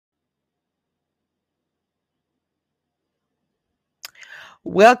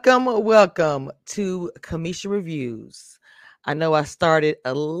Welcome to Kamisha Reviews. I know I started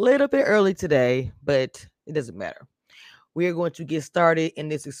a little bit early today, but it doesn't matter. We are going to get started in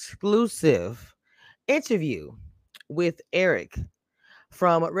this exclusive interview with Eric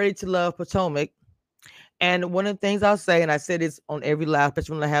from Ready to Love Potomac. And one of the things I'll say, and I said this on every live,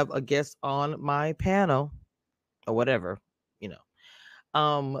 especially when I have a guest on my panel or whatever, you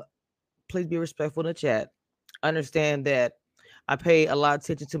know, please be respectful in the chat. Understand that I pay a lot of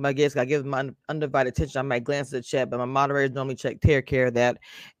attention to my guests. I give them my undivided attention. I might glance at the chat, but my moderators normally take care of that.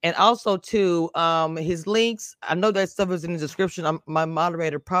 And also, too, his links. I know that stuff is in the description. My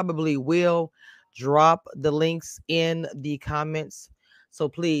moderator probably will drop the links in the comments. So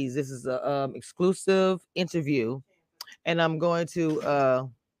please, this is a exclusive interview, and I'm going to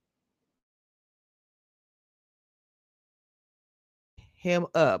him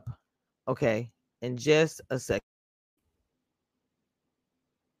up. Okay, in just a second.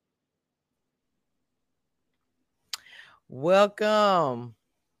 Welcome.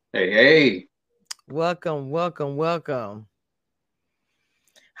 Hey, hey, Welcome.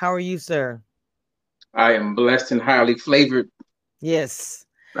 How are you, sir? I am blessed and highly flavored. Yes.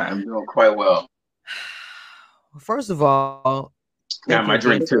 I'm doing quite well. First of all, thank you Got my again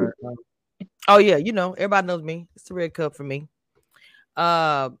drink for. too. Oh yeah, everybody knows me. It's the red cup for me.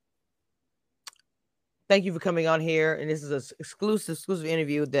 Uh, thank you for coming on here, and this is an exclusive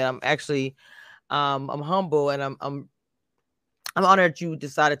interview that I'm actually, I'm humble and I'm honored that you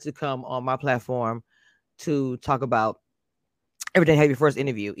decided to come on my platform to talk about everything. Have your first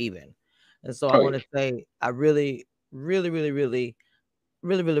interview, even, and so I Oh, want yeah. to say I really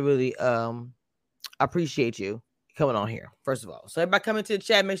appreciate you coming on here, first of all. So everybody coming to the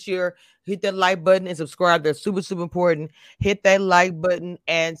chat, make sure hit that like button and subscribe. That's super important. Hit that like button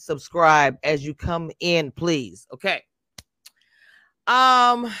and subscribe as you come in, please. Okay.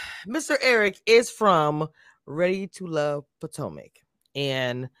 Um, Mr. Eric is from Ready to Love Potomac,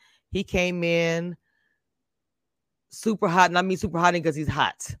 and he came in super hot, and I mean super hot because he's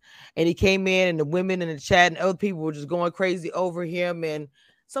hot. And he came in, and the women in the chat and other people were just going crazy over him, and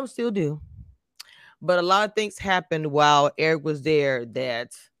some still do. But a lot of things happened while Eric was there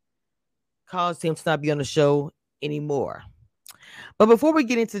that caused him to not be on the show anymore. But before we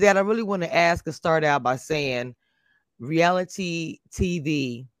get into that, I really want to ask and start out by saying reality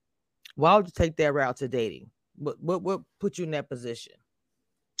TV, why would you take that route to dating? What put you in that position?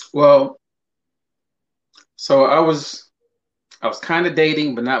 Well, so I was kind of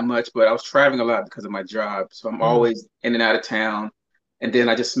dating, but not much. But I was traveling a lot because of my job, so I'm Mm-hmm. always in and out of town. And then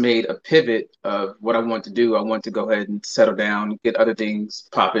I just made a pivot of what I want to do. I want to go ahead and settle down, get other things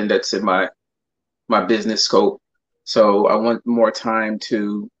popping that's in my business scope. So I want more time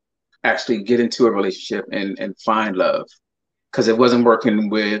to actually get into a relationship and find love because it wasn't working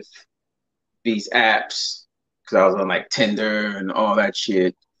with these apps because I was on like Tinder and all that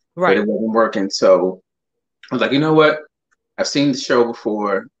shit, but it Right. wasn't working. So I was like, you know what? I've seen the show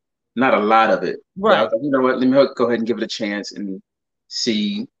before, not a lot of it, but I was Right. like, you know what? Let me go ahead and give it a chance and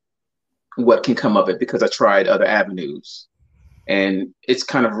see what can come of it because I tried other avenues. And it's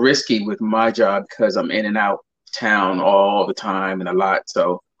kind of risky with my job because I'm in and out of town all the time and a lot.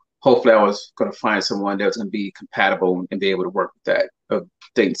 So hopefully I was going to find someone that was going to be compatible and be able to work with that, of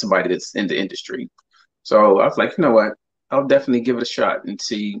dating somebody that's in the industry. So I was like, you know what? I'll definitely give it a shot and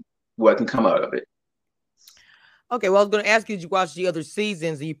see what can come out of it. Okay, well, I was going to ask you, did you watch the other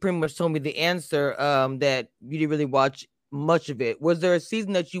seasons? And you pretty much told me the answer, that you didn't really watch much of it. Was there a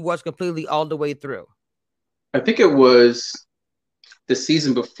season that you watched completely all the way through? I think it was the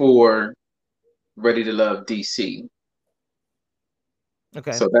season before Ready to Love DC.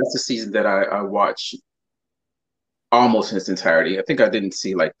 Okay. So that's the season that I watched almost in its entirety. I think I didn't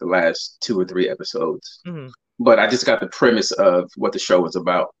see like the last two or three episodes, Mm-hmm. but I just got the premise of what the show was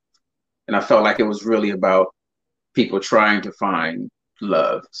about. And I felt like it was really about people trying to find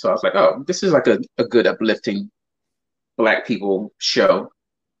love. So I was like, oh, this is like a good uplifting Black people show.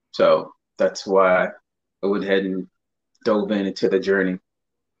 So that's why I went ahead and dove in into the journey.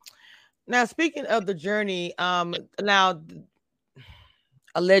 Now, speaking of the journey, now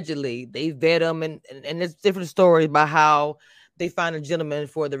allegedly they vet them, and there's different stories about how they find a gentleman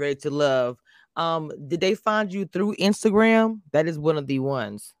for the Ready to Love. Did they find you through Instagram? That is one of the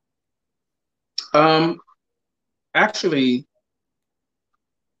ones. Um, Actually,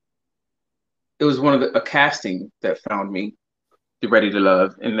 it was one of a casting that found me, the Ready to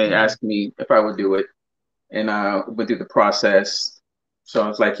Love, and they Mm-hmm. asked me if I would do it, and I went through the process. So I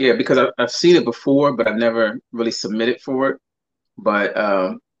was like, yeah, because I've seen it before, but I've never really submitted for it. But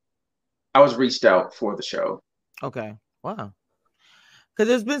I was reached out for the show. Okay. Wow. Because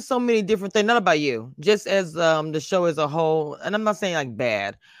there's been so many different things. Not about you, just as the show as a whole. And I'm not saying like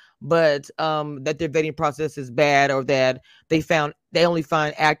bad, but that their vetting process is bad, or that they only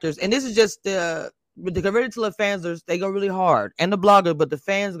find actors. And this is just with the Ready to Love fans. They go really hard, and the blogger, but the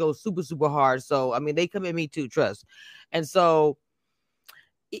fans go super super hard. So I mean, they come at me too. Trust. And so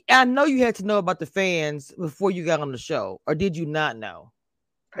I know you had to know about the fans before you got on the show, or did you not know?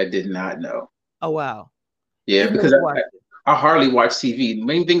 I did not know. Oh wow, Yeah, you because never watched it, I hardly watch TV. The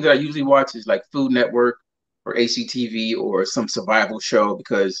main thing that I usually watch is like Food Network or ACTV or some survival show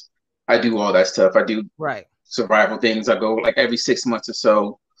because I do all that stuff. I do right? survival things. I go like every 6 months or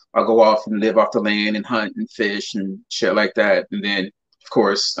so. I'll go off and live off the land and hunt and fish and shit like that. And then, of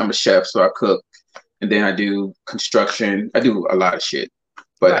course, I'm a chef, so I cook. And then I do construction. I do a lot of shit.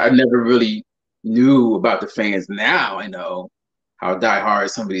 But I Right. never really knew about the fans. Now I know how diehard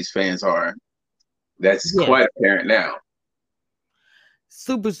some of these fans are. That's Yes. quite apparent now.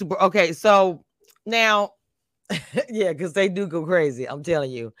 Super, super. Okay, so now, yeah, because they do go crazy. I'm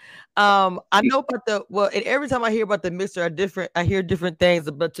telling you. I know about and every time I hear about the mixer, I hear different things.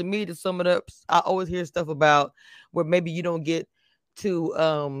 But to me, to sum it up, I always hear stuff about where maybe you don't get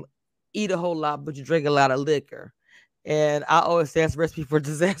to eat a whole lot, but you drink a lot of liquor. And I always say that's a recipe for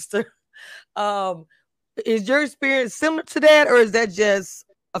disaster. um, is your experience similar to that, or is that just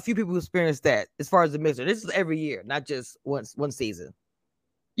a few people who experience that as far as the mixer? This is every year, not just one season.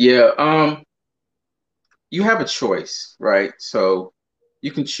 Yeah, you have a choice, right? So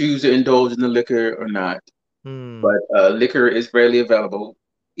you can choose to indulge in the liquor or not. Hmm. But liquor is readily available,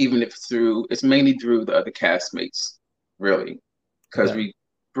 even if it's mainly through the other castmates, really, because Okay. we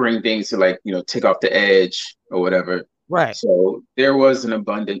bring things to like, take off the edge or whatever. Right. So there was an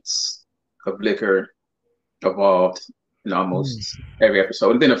abundance of liquor involved in Mm. almost every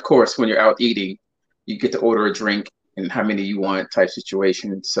episode. And then, of course, when you're out eating, you get to order a drink and how many you want type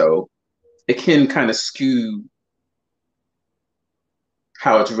situation. So it can kind of skew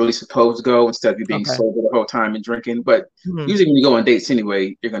how it's really supposed to go instead of you being Okay. sober the whole time and drinking. But Mhm. usually when you go on dates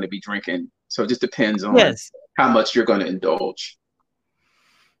anyway, you're going to be drinking. So it just depends on Yes. how much you're going to indulge.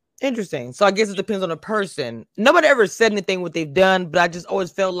 Interesting. So I guess it depends on the person. Nobody ever said anything what they've done, but I just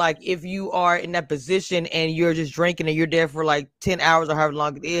always felt like if you are in that position and you're just drinking and you're there for like 10 hours or however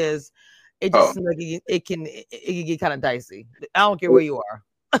long it is, it just Oh, seems like it can get kind of dicey. I don't care where it, you are.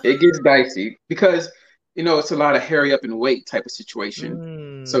 it gets dicey because, it's a lot of hurry up and wait type of situation.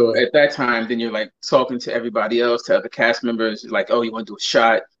 So Mm, at that time, then you're like talking to everybody else, to other cast members, like, oh, you want to do a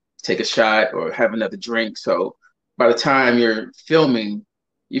shot, take a shot, or have another drink. So by the time you're filming,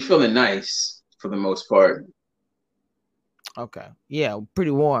 you're feeling nice for the most part. okay. Yeah,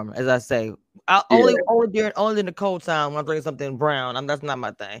 pretty warm, as I say. I Yeah. only in the cold time when I'm drinking something brown. That's not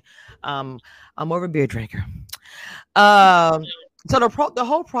my thing. Um, I'm more of a beer drinker. Um, so the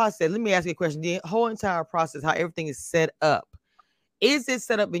whole process. Let me ask you a question. The whole entire process, how everything is set up, is it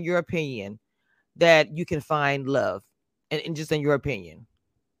set up in your opinion that you can find love, and just in your opinion?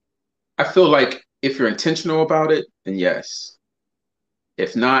 I feel like if you're intentional about it, then yes.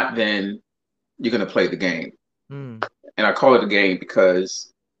 If not, then you're going to play the game. Mm, And I call it a game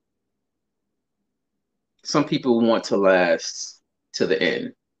because some people want to last to the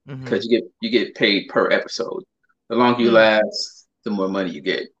end mm-hmm, because you get paid per episode. The longer you mm, last, the more money you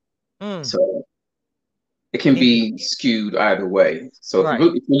get. mm. So it can be Interesting. skewed either way. So Right,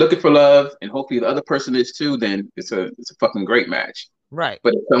 if you're looking for love and hopefully the other person is too, then it's a fucking great match. right.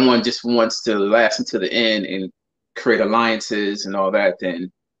 But if someone just wants to last until the end and create alliances and all that,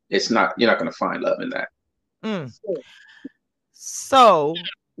 then you're not going to find love in that. Mm. So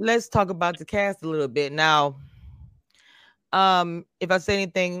let's talk about the cast a little bit now. If I say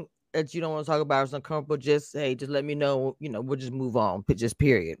anything that you don't want to talk about or is uncomfortable, just hey, just let me know. We'll just move on. Just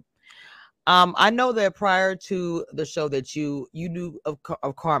period. I know that prior to the show that you knew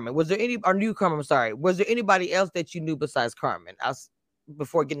of Carmen. Was there any or knew Carmen? I'm sorry. Was there anybody else that you knew besides Carmen?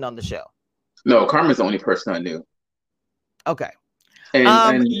 Before getting on the show. No, Carmen's the only person I knew, Okay.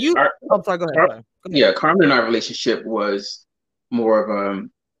 and You. our, I'm sorry. Go ahead. our Sorry. Go ahead. yeah, Carmen and our relationship was more of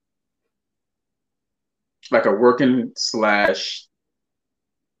like a working slash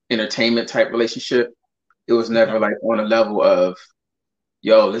entertainment type relationship. It was never Okay. like on a level of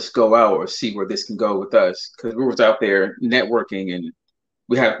yo, let's go out or see where this can go with us because we was out there networking and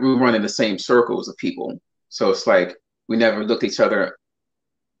we were running the same circles of people. So it's like we never looked at each other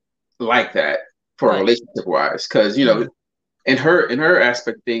like that for a Right. relationship wise because Mhm. in her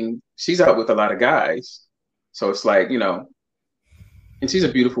aspect thing, she's out with a lot of guys. So it's like, and she's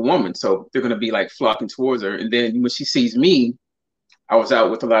a beautiful woman. So they're gonna be like flocking towards her. And then when she sees me, I was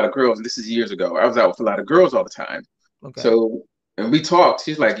out with a lot of girls. This is years ago. I was out with a lot of girls all the time. Okay. So And we talked.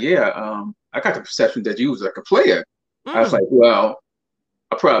 She's like, yeah, I got the perception that you was like a player. I was like, Mm. well,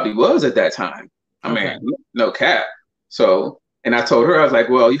 I probably was at that time. I Okay. mean, no cap. So, and I told her, I was like,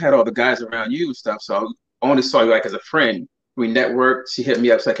 well, you had all the guys around you and stuff. So I only saw you like as a friend. We networked. She hit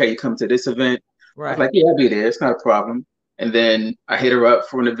me up. She's like, hey, you come to this event? I was Right. like, yeah, I'll be there. It's not a problem. And then I hit her up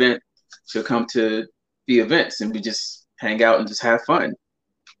for an event. She'll come to the events and we just hang out and just have fun.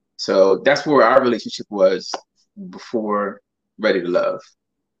 So that's where our relationship was before Ready to Love.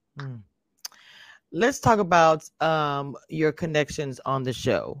 Mm. Let's talk about your connections on the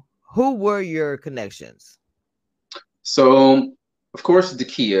show. Who were your connections? So, of course,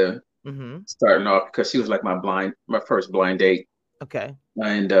 Dakia Mm-hmm. starting off because she was like my first blind date. Okay.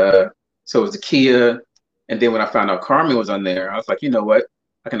 And so it was the Kia. And then when I found out Carmen was on there, I was like, you know what?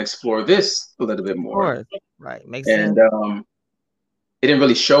 I can explore this a little bit Of more. course. Right. Makes And sense. it didn't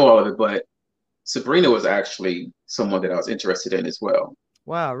really show all of it, but Sabrina was actually someone that I was interested in as well.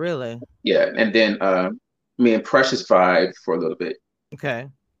 Wow, really? Yeah. And then me and Precious vibe for a little bit. Okay.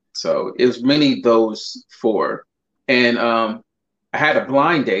 So it was mainly those four. And I had a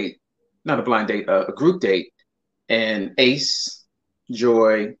blind date, not a blind date, a group date, and Ace,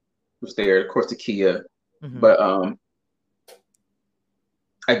 Joy was there, of course, the Kia. Mm-hmm. But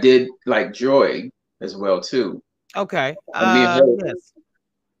I did like Joy as well too. Okay. And me and her, Yes.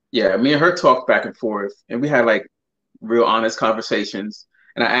 yeah, me and her talked back and forth, and we had like real honest conversations.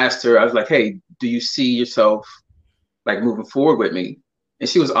 And I asked her, I was like, "Hey, do you see yourself like moving forward with me?" And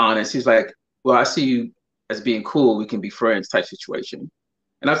she was honest. She was like, "Well, I see you as being cool. We can be friends," type situation.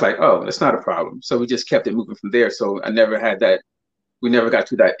 And I was like, "Oh, that's not a problem." So we just kept it moving from there. So I never had that. We never got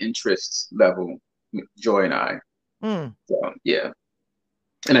to that interest level, Joy and I. Mm. So yeah.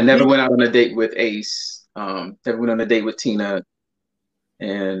 And I never Me- went out on a date with Ace. Never went on a date with Tina,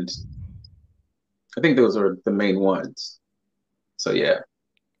 and I think those are the main ones. So yeah.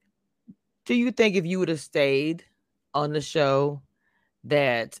 Do you think if you would have stayed on the show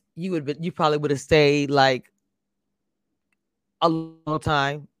that you probably would have stayed like a long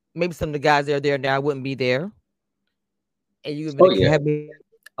time? Maybe some of the guys that are there now wouldn't be there, and you would Oh have yeah. had me.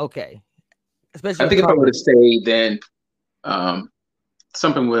 Okay, especially I with think if I would have Carmen. stayed, then um,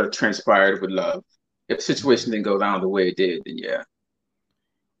 something would have transpired with love. If the situation didn't go down the way it did, then yeah.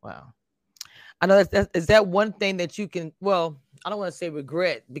 Wow. I know is that one thing that you can, well, I don't want to say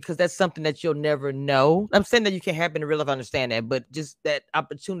regret because that's something that you'll never know. I'm saying that you can happen in real life, I understand that, but just that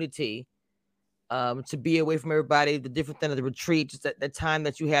opportunity to be away from everybody, the different thing of the retreat, just that time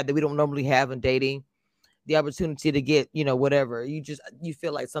that you have that we don't normally have in dating, the opportunity to get, whatever. You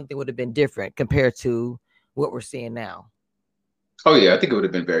feel like something would have been different compared to what we're seeing now. Oh yeah, I think it would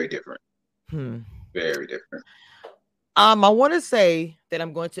have been very different. Hmm. Very different. I want to say that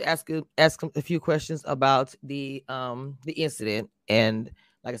I'm going to ask a few questions about the incident, and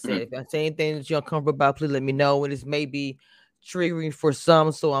like I said, Mhm. if I say anything that you're uncomfortable about, please let me know. And this may be triggering for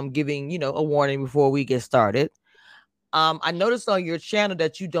some, so I'm giving a warning before we get started. I noticed on your channel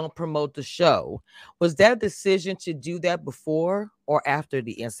that you don't promote the show. Was that a decision to do that before or after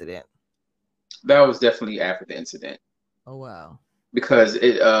the incident? That was definitely after the incident Oh wow. because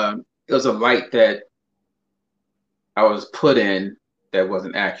it was a light that I was put in that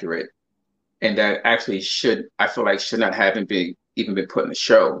wasn't accurate, and that actually should I feel like should not have been even been put in the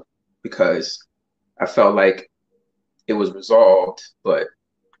show because I felt like it was resolved, but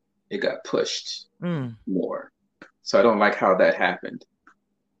it got pushed Mm. more. So I don't like how that happened.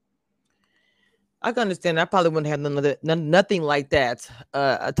 I can understand. I probably wouldn't have nothing like that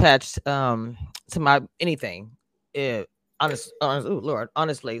attached to my anything. Yeah, oh Lord,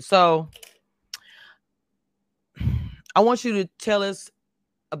 honestly. So I want you to tell us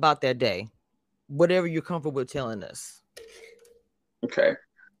about that day, whatever you're comfortable with telling us. Okay.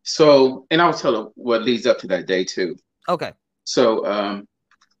 So, and I'll tell you what leads up to that day too. Okay. So,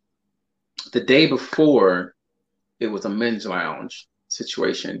 the day before, it was a men's lounge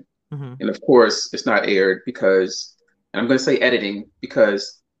situation. Mm-hmm. And of course, it's not aired because, and I'm going to say editing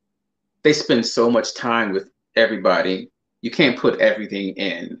because they spend so much time with everybody. You can't put everything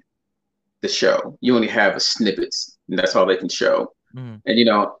in the show. You only have snippets, and that's all they can show. Mm-hmm.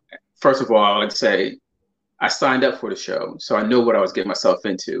 And, first of all, I would say I signed up for the show, so I know what I was getting myself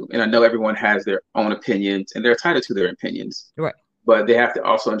into. And I know everyone has their own opinions, and they're entitled to their opinions. Right. But they have to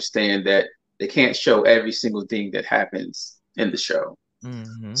also understand that they can't show every single thing that happens in the show.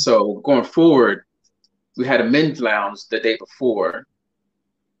 Mm-hmm. So going forward, we had a men's lounge the day before,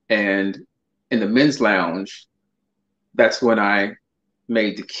 and in the men's lounge, that's when I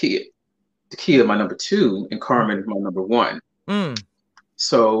made the Kia my number two, and Carmen my number one. Mm.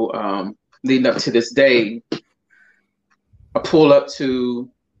 So leading up to this day, I pull up to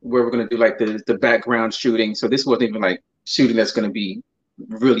where we're gonna do like the background shooting. So this wasn't even like shooting that's gonna be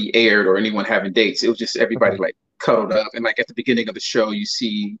really aired or anyone having dates. It was just everybody Okay. like cuddled up. And like at the beginning of the show, you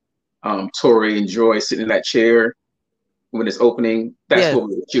see Tori and Joy sitting in that chair when it's opening. That's Yes. what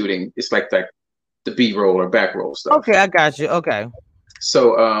we were shooting. It's like that the B roll or back roll stuff. Okay, I got you. Okay.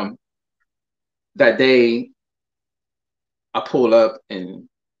 So that day I pull up and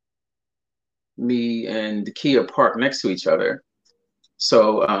me and the Kia park next to each other.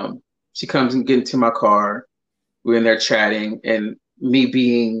 So she comes and get into my car. We're in there chatting, and me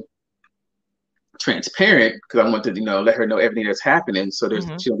being transparent because I wanted to, let her know everything that's happening, so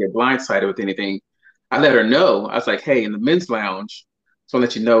Hmm. she don't get blindsided with anything. I let her know. I was like, "Hey, in the men's lounge, so I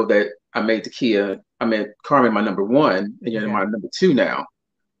let you know that I made Carmen my number one, and you're Okay. my number two now."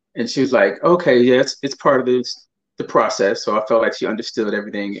 And she was like, "Okay, yeah, it's part of the process." So I felt like she understood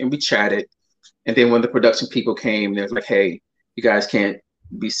everything, and we chatted. And then when the production people came, they was like, "Hey, you guys can't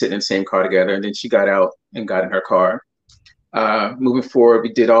be sitting in the same car together." And then she got out and got in her car. Moving forward,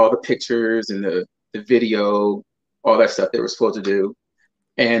 we did all the pictures and the video, all that stuff they were supposed to do.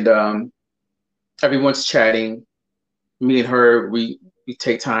 And everyone's chatting. Me and her, we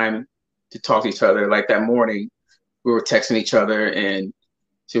take time to talk to each other. Like that morning, we were texting each other, and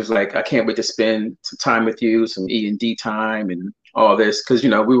she was like, "I can't wait to spend some time with you, some E&D time, and all this," because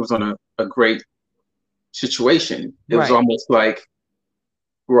we was on a great situation. It was Right. almost like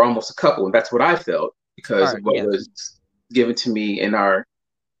we're almost a couple, and that's what I felt because of Smart. what Yes. was given to me in our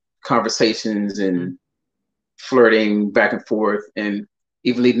conversations Mhm. and flirting back and forth. And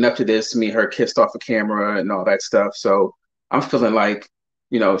even leading up to this, me and her kissed off a camera and all that stuff. So I'm feeling like,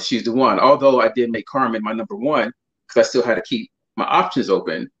 she's the one. Although I did make Carmen my number one because I still had to keep my options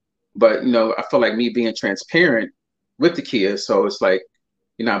open. But, I feel like me being transparent with the Kia. So it's like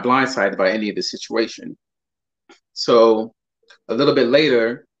you're not blindsided by any of the situation. So a little bit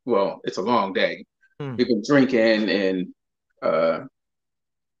later, well, it's a long day. Mm. We've been drinking and uh,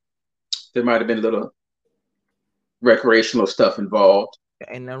 there might have been a little recreational stuff involved.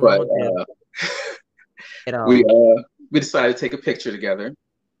 Ain't nothing wrong But with that at we all. uh we decided to take a picture together.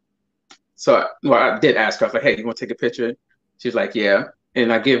 So I did ask her. I was like, "Hey, you want to take a picture?" She was like, "Yeah."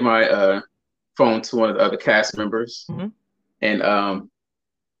 And I give my phone to one of the other cast members, Hmm. and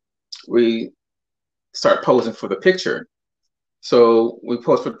we start posing for the picture. So we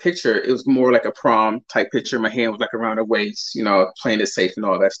posed for the picture. It was more like a prom type picture. My hand was like around her waist, playing it safe and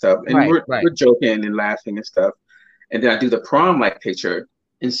all that stuff. And Right. we're Right. joking and laughing and stuff. And then I do the prom like picture,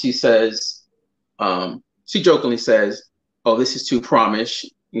 and she says, she jokingly says, "Oh, this is too promish,"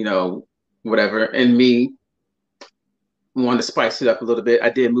 whatever. And me wanted to spice it up a little bit. I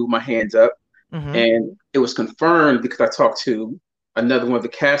did move my hands up, Hmm. and it was confirmed because I talked to another one of the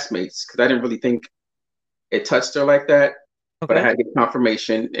castmates because I didn't really think it touched her like that, but I Okay. had to get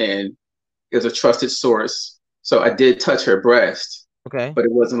confirmation, and it was a trusted source. So I did touch her breast, Okay. but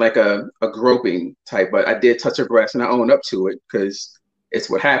it wasn't like a groping type. But I did touch her breast, and I own up to it because it's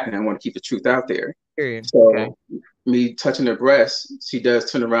what happened. I want to keep the truth out there. Period. Okay. So me touching her breast, she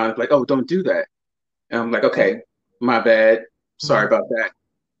does turn around and be like, "Oh, don't do that." And I'm like, Okay. "Okay, my bad. Sorry Hmm. about that."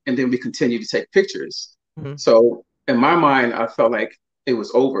 And then we continue to take pictures. Hmm. So in my mind, I felt like it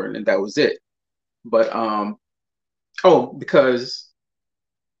was over and that was it. But because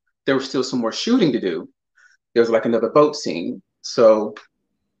there was still some more shooting to do. There was like another boat scene. So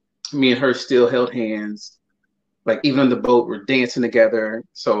me and her still held hands. Like even on the boat, we're dancing together.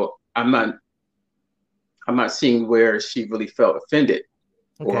 So I'm not seeing where she really felt offended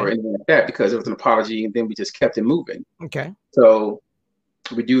or Okay. anything like that because it was an apology and then we just kept it moving. Okay. So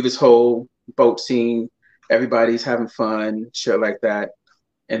we do this whole boat scene, everybody's having fun, shit like that.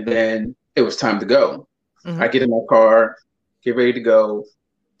 And then it was time to go. I Hmm. get in my car, get ready to go.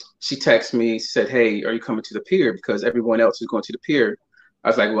 She texted me, said, "Hey, are you coming to the pier?" Because everyone else is going to the pier. I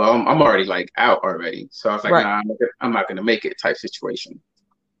was like, "Well, I'm already like out already." So I was like, Right. "Nah, I'm not gonna make it," type situation.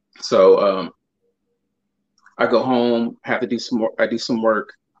 So I go home, have to do some more. I do some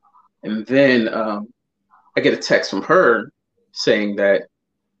work, and then I get a text from her saying that,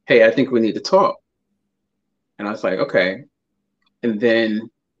 "Hey, I think we need to talk." And I was like, "Okay." And then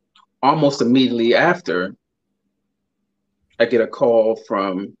almost immediately after, I get a call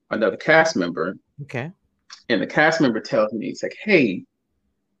from another cast member, Okay. and the cast member tells me, "It's like, hey,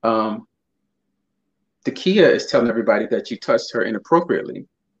 um, the Kia is telling everybody that you touched her inappropriately."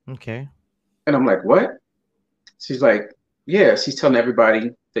 Okay. And I'm like, "What?" She's like, "Yeah, she's telling everybody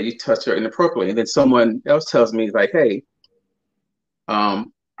that you touched her inappropriately." And then someone else tells me, like, "Hey, I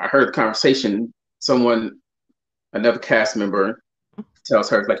heard the conversation. Someone, another cast member tells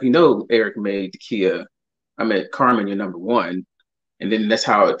her, like, Eric made the Kia." I met Carmen, your number one. And then that's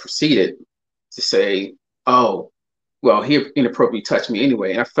how it proceeded to say, oh, well, he inappropriately touched me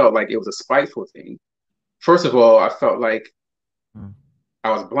anyway. And I felt like it was a spiteful thing. First of all, I felt like Mm.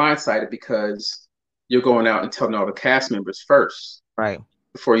 I was blindsided because you're going out and telling all the cast members first Right.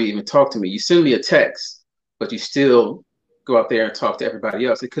 before you even talk to me. You send me a text, but you still go out there and talk to everybody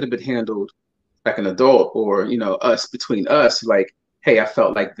else. It could have been handled like an adult or, us between us, like, hey, I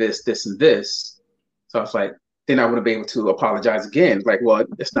felt like this, and this. So I was like, then I wouldn't be able to apologize again. Like, well,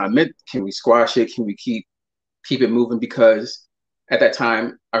 it's not meant. Can we squash it? Can we keep it moving? Because at that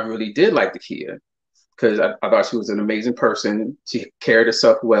time, I really did like the Kia because I thought she was an amazing person. She carried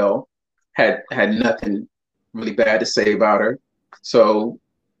herself well, had nothing really bad to say about her. So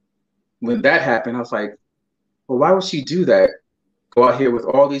when that happened, I was like, well, why would she do that? Go out here with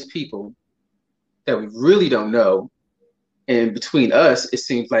all these people that we really don't know, and between us, it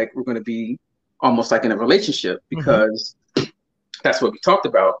seems like we're going to be almost like in a relationship Mm-hmm. because that's what we talked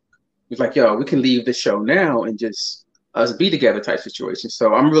about. It was like, yo, we can leave the show now and just us be together type situation.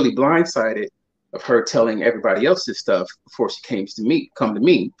 So I'm really blindsided of her telling everybody else this stuff before she come to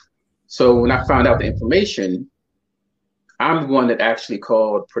me. So when I found out the information, I'm the one that actually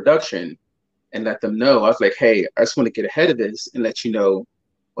called production and let them know. I was like, hey, I just want to get ahead of this and let you know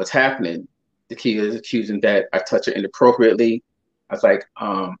what's happening. The key is accusing that I touched her inappropriately. I was like,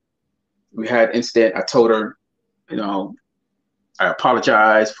 we had an incident. I told her, you know, I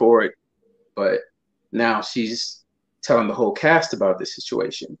apologize for it, but now she's telling the whole cast about this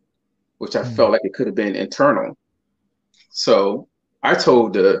situation, which I felt Mm. like it could have been internal. So I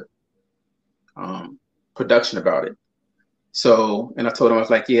told the um, production about it. So, and I told him, I was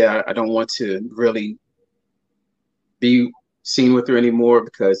like, yeah, I don't want to really be seen with her anymore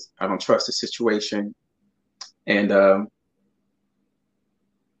because I don't trust the situation. And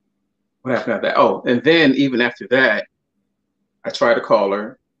what happened after that? Oh, and then even after that, I tried to call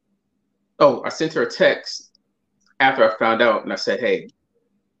her. Oh, I sent her a text after I found out, and I said, hey,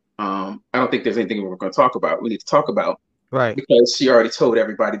 I don't think there's anything we're going to talk about. We need to talk about Right. because she already told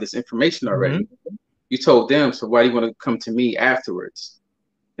everybody this information Mm-hmm. already. You told them, so why do you want to come to me afterwards?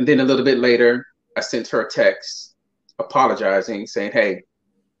 And then a little bit later, I sent her a text apologizing, saying, hey,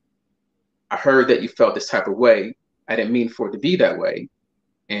 I heard that you felt this type of way. I didn't mean for it to be that way.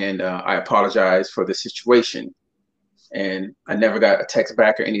 And I apologize for the situation. And I never got a text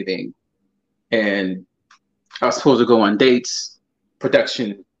back or anything. And I was supposed to go on dates.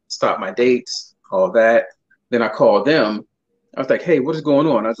 Production stopped my dates, all that. Then I called them. I was like, hey, what is going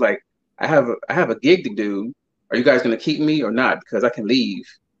on? I was like, I have a gig to do. Are you guys gonna keep me or not? Because I can leave.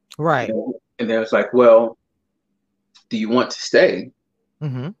 Right. And then it's like, well, do you want to stay?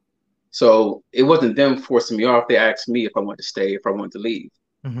 Mm-hmm. So it wasn't them forcing me off. They asked me if I wanted to stay, if I wanted to leave.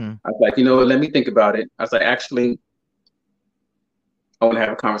 Mm-hmm. I was like, you know what, let me think about it. I was like, actually, I want to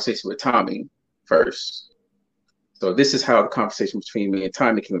have a conversation with Tommy first. So this is how the conversation between me and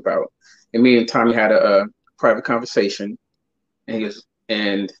Tommy came about. And me and Tommy had a private conversation,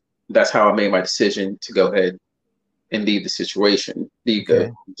 and that's how I made my decision to go ahead and leave the situation, leave the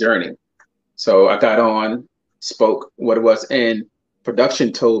Okay. journey. So I got on, spoke what it was, and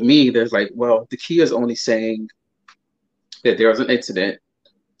production told me there's like, well, the key is only saying that there was an incident.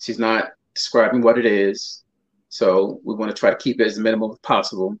 She's not describing what it is. So we want to try to keep it as minimal as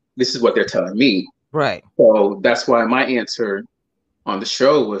possible. This is what they're telling me. Right. So that's why my answer on the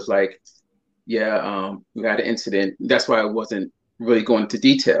show was like, yeah, we had an incident. That's why I wasn't really going into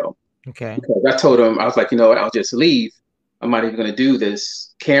detail Okay. because I told them, I was like, you know what, I'll just leave. I'm not even going to do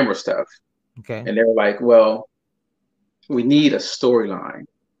this camera stuff. Okay. And they were like, well, we need a storyline.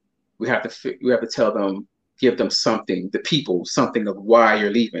 We have to tell them, give them something, the people, something of why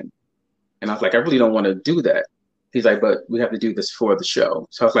you're leaving. And I was like, I really don't want to do that. He's like, but we have to do this for the show.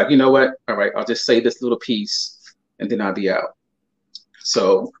 So I was like, you know what? All right, I'll just say this little piece and then I'll be out.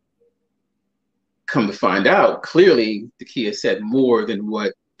 So come to find out, clearly the Kia said more than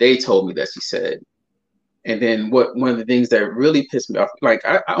what they told me that she said. And then what one of the things that really pissed me off, like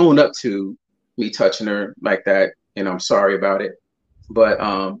I own up to me touching her like that, and I'm sorry about it. But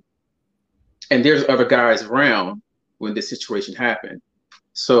and there's other guys around when this situation happened.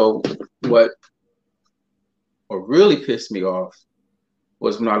 So what what really pissed me off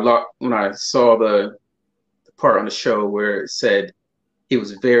was when I saw the part on the show where it said he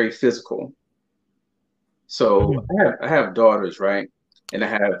was very physical. So Mm-hmm. I have daughters, right? And I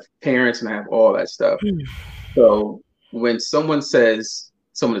have parents and I have all that stuff. So when someone says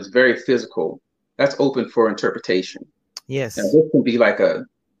someone is very physical, that's open for interpretation. Now Yes. this can be like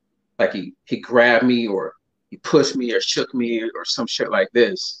he grabbed me or he pushed me or shook me or some shit like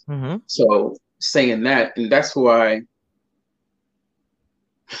this. Mm-hmm. So saying that, and that's why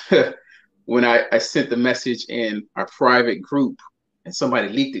when I sent the message in our private group and somebody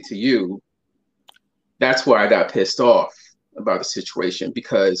leaked it to you, that's why I got pissed off about the situation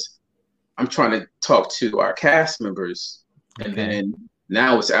because I'm trying to talk to our cast members, and Okay. then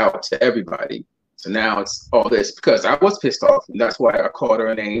now it's out to everybody. So now it's all this because I was pissed off, and that's why I called her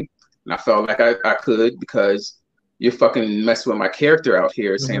a name, and I felt like I could because you're fucking messing with my character out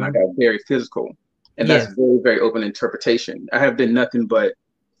here, saying I Hmm. got very physical, and that's Yes. very very open interpretation. I have been nothing but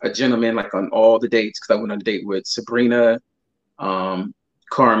a gentleman, like on all the dates, because I went on a date with Sabrina, um,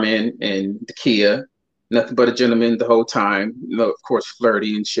 Carmen, and Dakia. Nothing but a gentleman the whole time. You know, of course,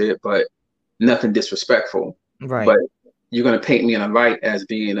 flirty and shit, but nothing disrespectful. Right. But you're gonna paint me in a light as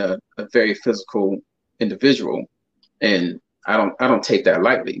being a very physical individual, and I don't take that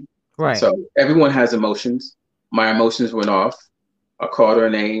lightly. Right. So everyone has emotions. My emotions went off. I called her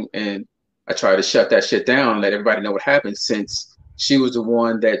name and I tried to shut that shit down, let everybody know what happened since she was the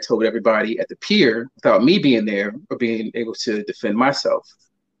one that told everybody at the pier without me being there or being able to defend myself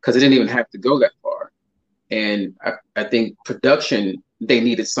because it didn't even have to go that far. And I think production, they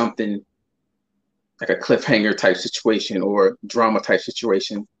needed something like a cliffhanger type situation or drama type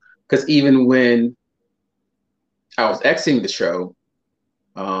situation. Because even when I was exiting the show,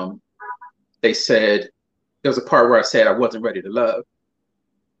 um, they said there was a part where I said I wasn't ready to love.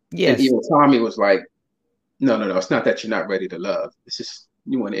 And Yes. even Tommy was like, no, no, no, it's not that you're not ready to love. It's just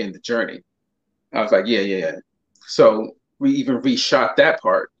you want to end the journey. I was like, yeah, yeah, yeah. So we even reshot that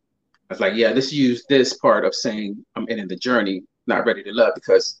part. I was like, yeah, let's use this part of saying I'm ending the journey, not ready to love,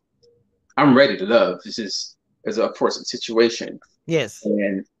 because I'm ready to love. This is a unfortunate situation. Yes.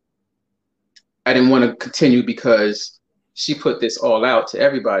 And I didn't want to continue because she put this all out to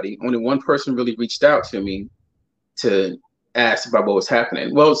everybody. Only one person really reached out to me to ask about what was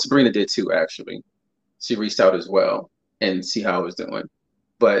happening. Well, Sabrina did too, actually. She reached out as well and see how I was doing.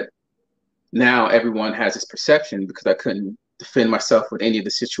 But now everyone has this perception because I couldn't defend myself with any of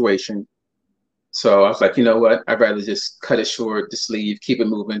the situation. So I was like, you know what? I'd rather just cut it short, just leave, keep it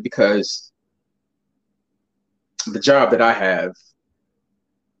moving because the job that I have,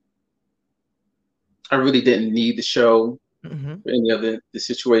 I really didn't need the show Hmm. for any of the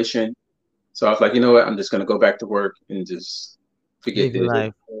situation. So I was like, you know what? I'm just gonna go back to work and just forget Live your this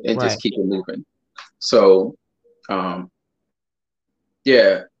life. and just Right. keep it moving. So um,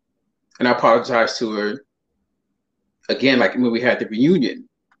 yeah, and I apologized to her again, like when we had the reunion.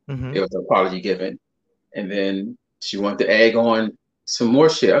 Hmm. There was an apology given, and then she wanted to egg on some more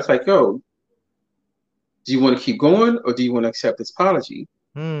shit. I was like, yo, do you want to keep going or do you want to accept this apology?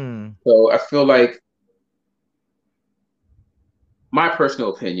 Hmm. So I feel like my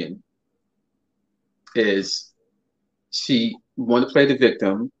personal opinion is she wanted to play the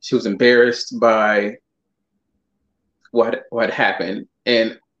victim. She was embarrassed by what happened,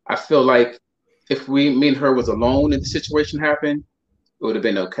 and I feel like if me and her was alone and the situation happened, it would have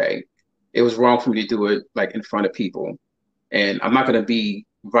been okay. It was wrong for me to do it like in front of people, and I'm not going to be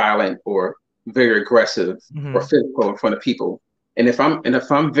violent or very aggressive or Hmm. physical in front of people. And if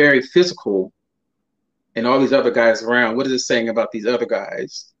I'm very physical and all these other guys around, what is it saying about these other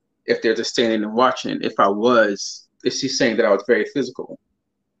guys if they're just standing and watching? If she's saying that I was very physical,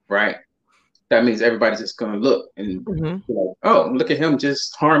 right? That means everybody's just going to look and Hmm. be like, oh, look at him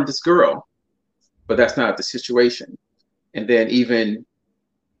just harmed this girl. But that's not the situation. And then even,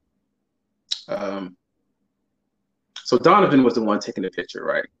 um, so Donovan was the one taking the picture,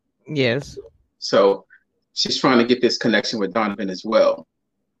 right? Yes. So she's trying to get this connection with Donovan as well.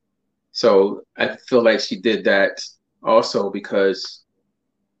 So I feel like she did that also because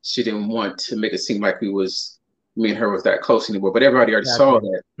she didn't want to make it seem like me and her was that close anymore. But everybody already saw Gotcha.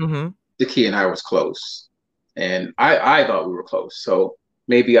 that Hmm. the key and I was close, and I thought we were close. So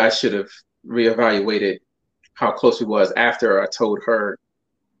maybe I should have reevaluated how close we was after I told her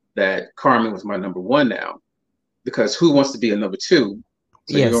that Carmen was my number one now. Because who wants to be a number two?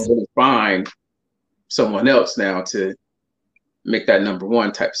 So you're Yes. gonna really find someone else now to make that number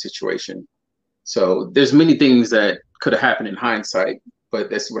one type of situation. So there's many things that could have happened in hindsight, but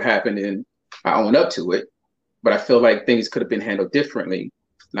that's what happened, and I own up to it. But I feel like things could have been handled differently,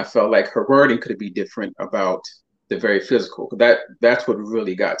 and I felt like her wording could be different about the very physical. That's what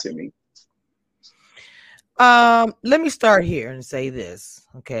really got to me. Let me start here and say this,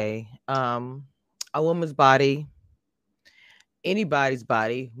 okay? A woman's body, anybody's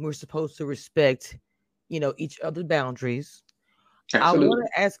body, we're supposed to respect, each other's boundaries.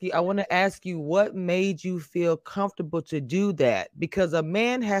 Absolutely. I want to ask you what made you feel comfortable to do that? Because a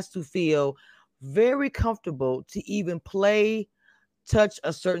man has to feel very comfortable to even play, touch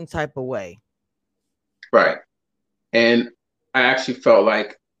a certain type of way. Right. And I actually felt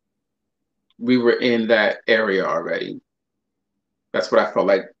like we were in that area already. That's what I felt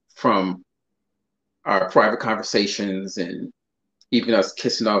like from our private conversations and even us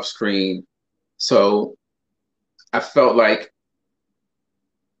kissing off screen. So I felt like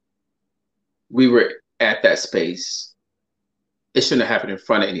we were at that space. It shouldn't have happened in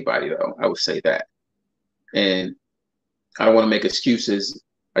front of anybody, though. I would say that. And I don't want to make excuses.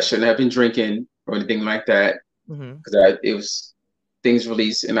 I shouldn't have been drinking or anything like that Hmm. because it was things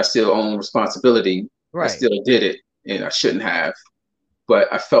released and I still own responsibility. I Right. still did it and I shouldn't have.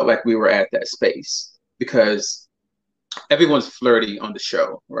 But I felt like we were at that space because everyone's flirty on the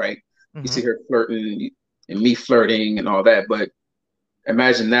show, right? You see Hmm. her flirting and me flirting and all that, but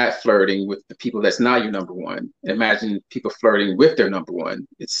imagine that flirting with the people that's not your number one. Imagine people flirting with their number one.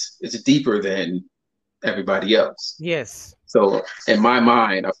 It's deeper than everybody else. Yes. So in my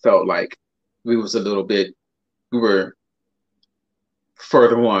mind, I felt like we was a little bit we were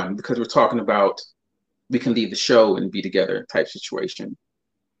further on because we're talking about we can leave the show and be together type situation.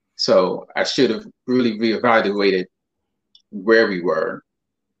 So I should have really reevaluated where we were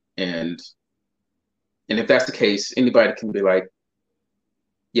and and if that's the case, anybody can be like,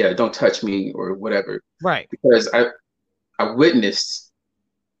 yeah, don't touch me or whatever. Right. Because I witnessed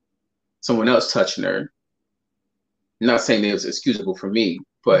someone else touching her. Not saying it was excusable for me,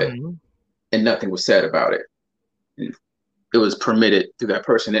 but Hmm. and nothing was said about it. And it was permitted to that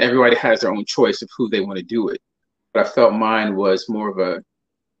person. And everybody has their own choice of who they want to do it. But I felt mine was more of a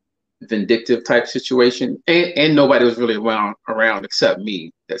vindictive type situation. And nobody was really around except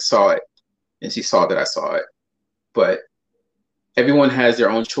me that saw it. And she saw that I saw it. But everyone has their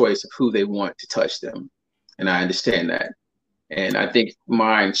own choice of who they want to touch them. And I understand that. And I think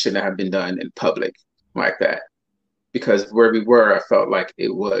mine shouldn't have been done in public like that because where we were, I felt like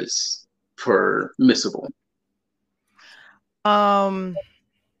it was permissible. Um,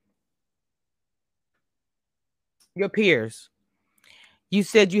 your peers. You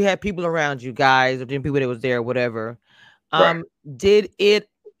said you had people around you, guys, or people that was there, or whatever. Right. Um, did it?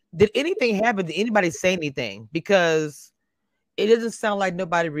 Did anything happen? Did anybody say anything? Because it doesn't sound like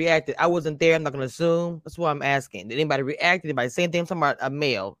nobody reacted. I wasn't there. I'm not going to assume. That's why I'm asking. Did anybody react? Did anybody say anything? I'm talking about a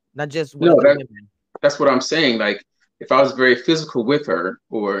male, not just one No, of the women. that's what I'm saying. Like, if I was very physical with her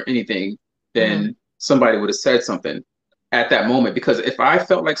or anything, Hmm. then somebody would have said something at that moment. Because if I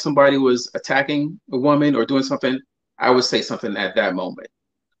felt like somebody was attacking a woman or doing something, I would say something at that moment.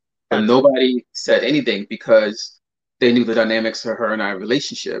 But Gotcha. nobody said anything because they knew the dynamics of her and I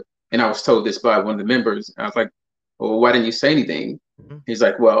relationship. And I was told this by one of the members. I was like, well, why didn't you say anything? Hmm. He's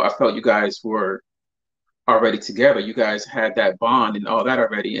like, well, I felt you guys were already together. You guys had that bond and all that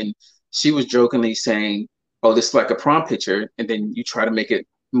already. And she was jokingly saying, oh, this is like a prom picture. And then you try to make it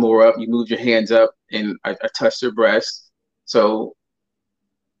more up. You move your hands up and I touched her breast. So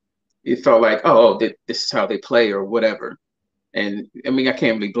it felt like, oh, this is how they play or whatever. And I mean, I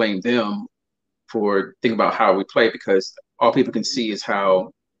can't really blame them for thinking about how we play because all people can see is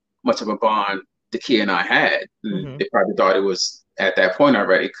how much of a bond the kid and I had. And Hmm. they probably thought it was at that point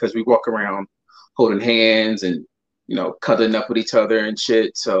already because we walk around holding hands and cuddling up with each other and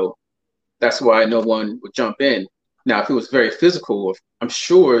shit. So that's why no one would jump in. Now, if it was very physical, I'm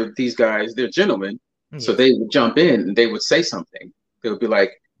sure these guys, they're gentlemen, so Yes. they would jump in and they would say something. They would be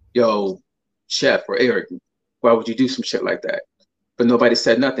like, "Yo, Chef or Eric, why would you do some shit like that?" But nobody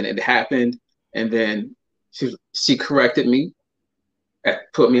said nothing. It happened, and then she corrected me,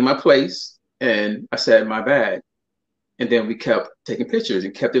 put me in my place, and I said my bad. And then we kept taking pictures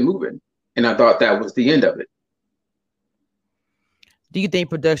and kept it moving. And I thought that was the end of it. Do you think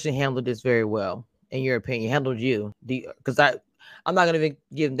production handled this very well? In your opinion, handled you? Because I'm not going to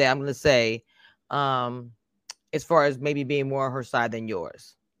give that. I'm going to say, um, as far as maybe being more on her side than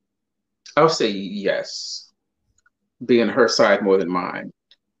yours. I'll say yes, being her side more than mine,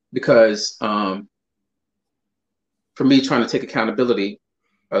 because for me trying to take accountability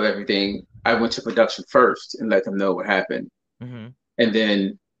of everything, I went to production first and let them know what happened, Hmm. and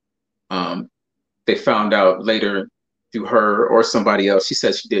then um, they found out later through her or somebody else. She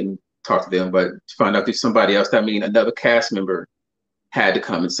said she didn't talk to them, but she found out through somebody else. That means another cast member had to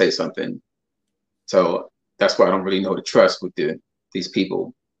come and say something. So that's why I don't really know the trust with these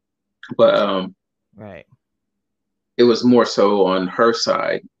people. But Right. it was more so on her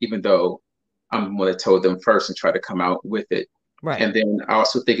side, even though I'm the one that told them first and tried to come out with it. Right. And then I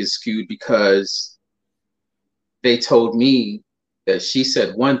also think it's skewed because they told me that she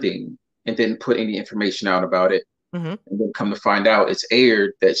said one thing and didn't put any information out about it. Hmm. And then come to find out it's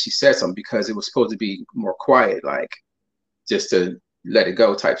aired that she said something because it was supposed to be more quiet, like just to let it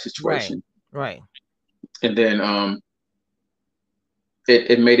go type Right. situation. Right. And then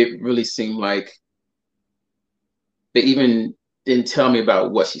it made it really seem like they even didn't tell me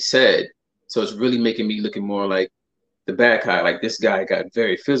about what she said. So it's really making me looking more like the bad guy. Like this guy got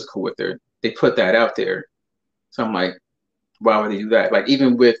very physical with her. They put that out there. So I'm like, why would they do that? Like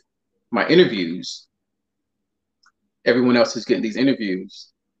even with my interviews, everyone else who's getting these interviews,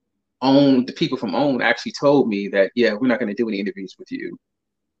 Own the people from Own actually told me that, yeah, we're not going to do any interviews with you.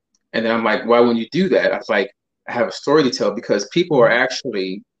 And then I'm like, why wouldn't you do that? I was like, I have a story to tell because people are Mhm.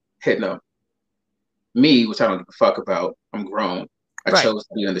 actually hitting up me, which I don't give a fuck about. I'm grown. I Right. chose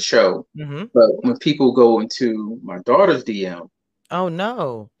to be on the show. Hmm. But when people go into my daughter's DM Oh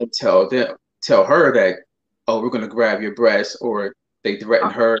no. and tell her that, oh, we're gonna grab your breast, or they threaten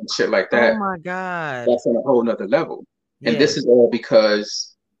Uh, her and shit like oh that, my God. that's on a whole nother level. And Yes. this is all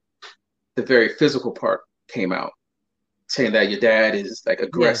because the very physical part came out, saying that your dad is like Yes.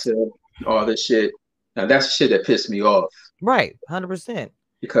 aggressive and all this shit. Now that's the shit that pissed me off Right. 100%. I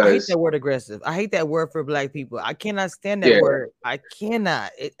hate because that word aggressive. I hate that word for black people. I cannot stand that yeah, word. I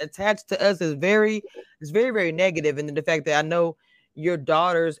cannot. It attached to us is very, it's very, very negative. And then the fact that I know your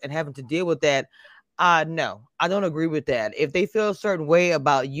daughters and having to deal with that, no, I don't agree with that. If they feel a certain way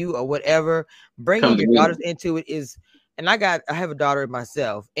about you or whatever, bringing come to your me, daughters into it is, and I have a daughter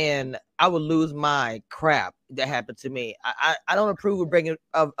myself, and I would lose my crap if that happened to me. I don't approve of bringing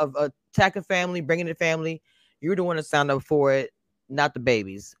of attacking family, bringing the family. You're the one that signed up for it, not the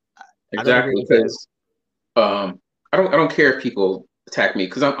babies. I don't agree exactly with that. because I don't care if people attack me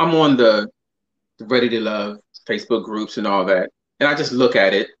because I'm on the Ready to Love Facebook groups and all that, and I just look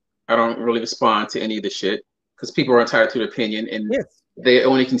at it. I don't really respond to any of the shit because people are entitled to their opinion and Yes. they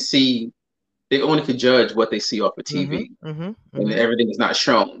only can see they only can judge what they see off of Mhm. TV, Mhm. and Mhm. everything is not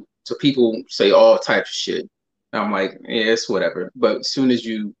shown. So people say all types of shit. And I'm like, yeah, it's whatever. But as soon as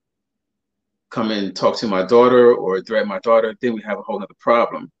you come and talk to my daughter or threaten my daughter, then we have a whole other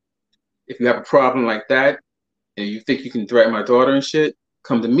problem. If you have a problem like that and you think you can threaten my daughter and shit,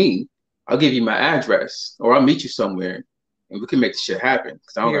 come to me. I'll give you my address or I'll meet you somewhere and we can make the shit happen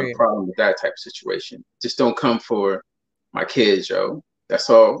because I don't got a Period. problem with that type of situation. Just don't come for my kids, yo. That's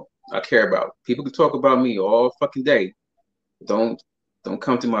all I care about. People can talk about me all fucking day. Don't don't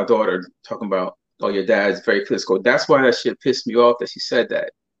come to my daughter talking about, oh, your dad's very physical. That's why that shit pissed me off that she said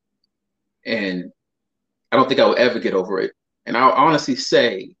that. And I don't think I will ever get over it. And I'll honestly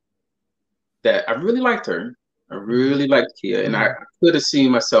say that I really liked her. I Mhm. really liked Kia, and I Mhm. could have seen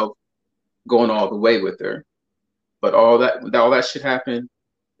myself going all the way with her. But all that shit happened.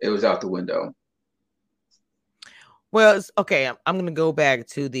 It was out the window. Well, it's, okay. I'm gonna go back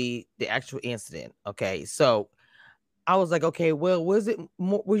to the actual incident. Okay, so I was like, okay, well, was it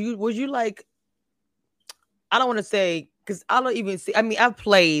more? Was you like? I don't want to say because I don't even see. I mean, I've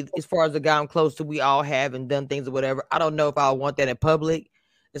played as far as the guy I'm close to. We all have and done things or whatever. I don't know if I want that in public,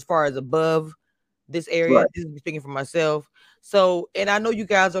 as far as above this area. Right. This is speaking for myself. So, and I know you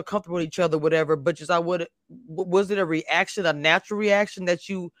guys are comfortable with each other, whatever. But just I would, was it a reaction, a natural reaction that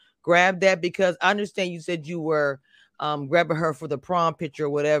you grabbed that? Because I understand you said you were grabbing her for the prom picture or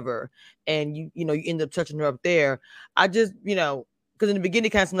whatever, and you ended up touching her up there. I just because in the beginning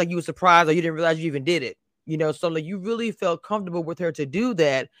it kind of seemed like you were surprised or you didn't realize you even did it. So like you really felt comfortable with her to do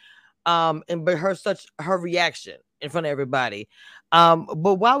that, and but her reaction in front of everybody.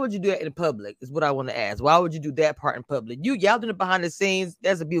 But why would you do that in public is what I want to ask. Why would you do that part in public? Y'all doing it behind the scenes,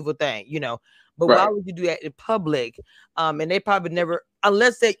 that's a beautiful thing. But why Right. would you do that in public? And they probably never,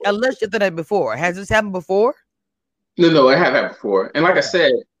 unless you've done that before. Has this happened before? No, I have had before, and like I Okay.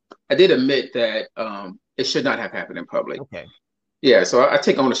 said, I did admit that it should not have happened in public. Okay. Yeah, so I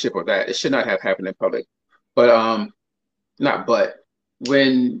take ownership of that. It should not have happened in public. But not but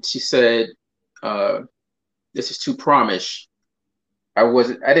when she said uh, this is too promish, I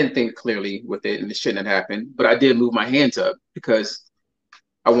didn't think clearly with it, and it shouldn't have happened. But I did move my hands up because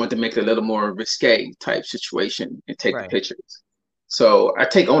I wanted to make it a little more risque type situation and take the Right. pictures. So I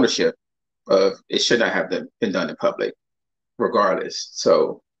take ownership of it should not have been done in public, regardless.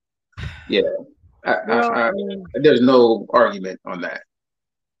 So yeah, Well, I there's no argument on that.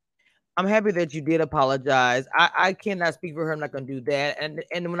 I'm happy that you did apologize. I cannot speak for her. I'm not going to do that.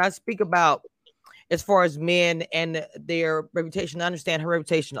 And when I speak about as far as men and their reputation, I understand her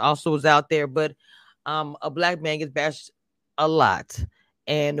reputation also is out there, but a black man gets bashed a lot.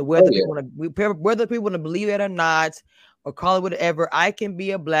 And Oh whether yeah, people want to believe it or not, or call it whatever, I can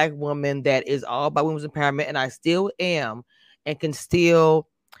be a black woman that is all about women's empowerment, and I still am, and can still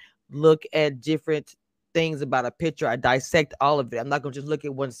look at different things about a picture. I dissect all of it. I'm not going to just look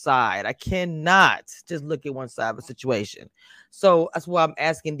at one side. I cannot just look at one side of a situation. So that's why I'm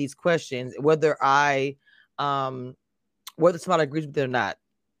asking these questions, whether I um, whether somebody agrees with it or not.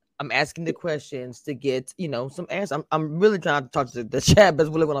 I'm asking the questions to get, some answers. I'm really trying to talk to the chat. That's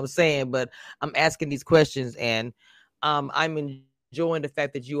really what I'm saying. But I'm asking these questions, and I'm enjoying the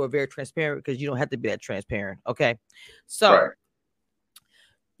fact that you are very transparent because you don't have to be that transparent. Okay, so Right.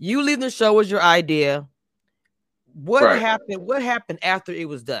 you leaving the show was your idea. What Right. happened? What happened after it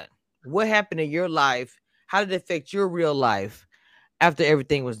was done? What happened in your life? How did it affect your real life after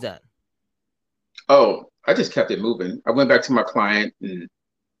everything was done? Oh, I just kept it moving. I went back to my client and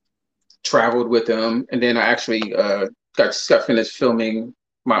traveled with him, and then I actually got finished filming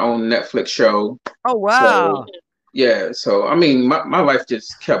my own Netflix show. Oh So wow. yeah, so I mean, my life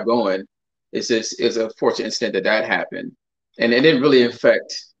just kept going. It's a fortunate incident that that happened, and it didn't really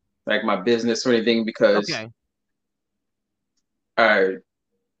affect like my business or anything because Okay. I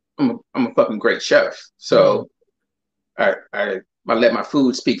I'm a fucking great chef. Mm-hmm. So I let my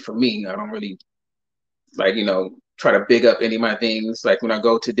food speak for me. I don't really like try to big up any of my things. Like when I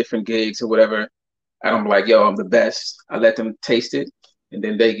go to different gigs or whatever, I don't be like, yo, I'm the best. I let them taste it, and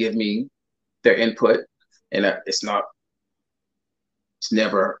then they give me their input, and it's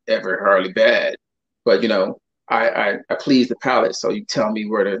never ever hardly bad. But I please the palate, so you tell me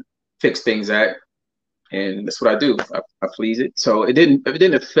where to fix things at, and that's what I do. I please it. So it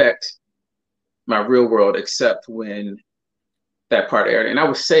didn't affect my real world except when that part aired. And I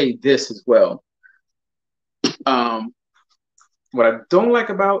would say this as well. Um, what I don't like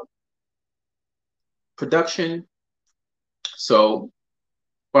about production, so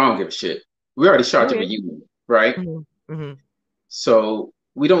well, I don't give a shit. We already shot Go the ahead. reunion, right? Mm-hmm. Mm-hmm. So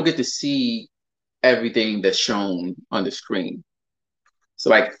we don't get to see everything that's shown on the screen. So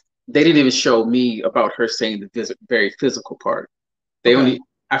like they didn't even show me about her saying the very physical part. They Okay. only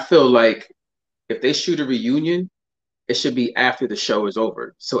I feel like if they shoot a reunion, it should be after the show is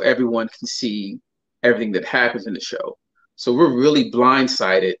over, so everyone can see everything that happens in the show. So we're really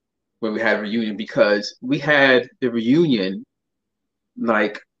blindsided when we had a reunion because we had the reunion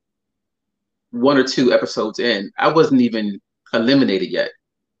like 1 or 2 episodes in. I wasn't even eliminated yet.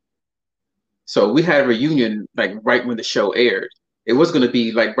 So we had a reunion like right when the show aired. It was going to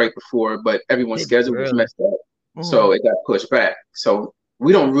be like right before, but everyone's They did too schedule was early. messed up. Mm-hmm. So it got pushed back. So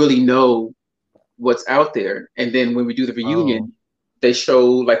we don't really know what's out there. And then when we do the Oh. reunion, they show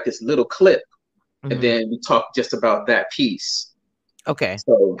like this little clip and Mm-hmm. then we talk just about that piece. Okay.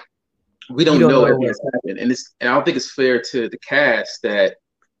 So we You don't don't know know everything what. that's happened. And I don't think it's fair to the cast that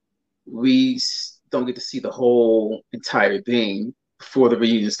we don't get to see the whole entire thing before the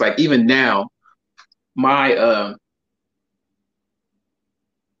reunion. It's like even now, my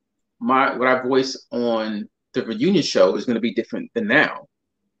what I voice on the reunion show is going to be different than now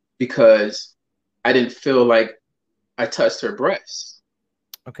because I didn't feel like I touched her breasts.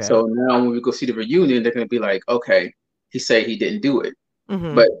 Okay. So now when we go see the reunion, they're going to be like, okay, he said he didn't do it.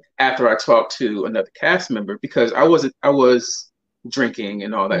 Mm-hmm. But after I talked to another cast member, because I was drinking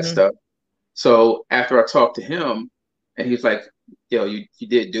and all that Mm-hmm. stuff. So after I talked to him, and he was like, yo, you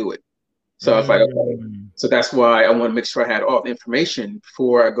did do it. So I was like, okay. Mm-hmm. So that's why I want to make sure I had all the information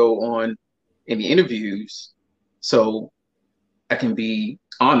before I go on any interviews, so I can be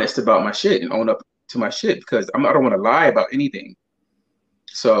honest about my shit and own up to my shit because I don't want to lie about anything.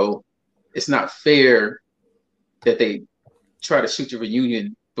 So it's not fair that they try to shoot your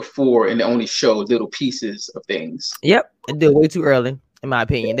reunion before and they only show little pieces of things. Yep. They do it way too early, in my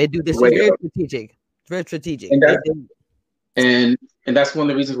opinion. They do this. Way It's very up. strategic. It's very strategic. And They that do. and that's one of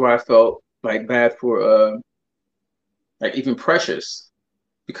the reasons why I felt like bad for like even Precious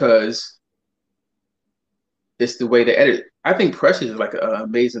because it's the way they edit. I think Precious is like an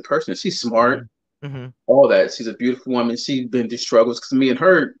amazing person. She's smart, Mm-hmm. all that. She's a beautiful woman. She's been through struggles because me and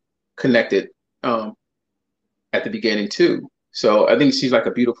her connected um, at the beginning too. So I think she's like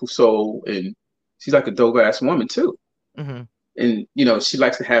a beautiful soul, and she's like a dope ass woman too. Mm-hmm. And she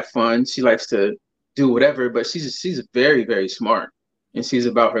likes to have fun. She likes to do whatever, but she's very very smart, and she's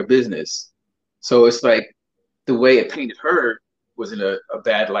about her business. So it's like the way it painted her was in a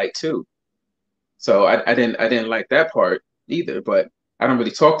bad light too. So I didn't like that part either. But I don't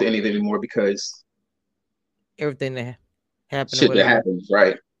really talk to any of them anymore because Everything that happened or shit that whatever. happens,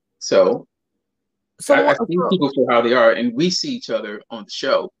 right? So So, I see so people for how they are, and we see each other on the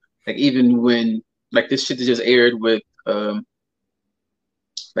show. Like even when like this shit that just aired with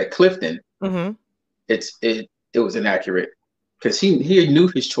like Clifton, mm-hmm. it was inaccurate because he knew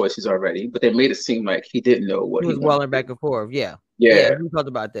his choices already, but they made it seem like he didn't know He what he was wanted walling to do. back and forth. Yeah. Yeah. Yeah, We talked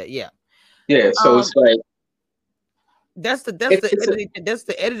about that. Yeah. yeah. So Um, it's like that's it's the it's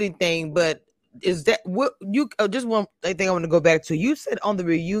a editing thing. But is that what you just one thing I want to go back to? You said on the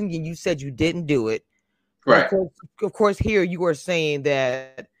reunion, you said you didn't do it. And Right. of course, here you are saying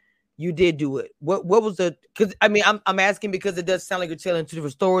that you did do it. What was the? Because I mean, I'm asking because it does sound like you're telling two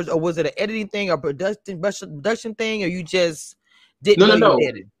different stories, or was it an editing thing, or production thing, or you just didn't No, know no, you no.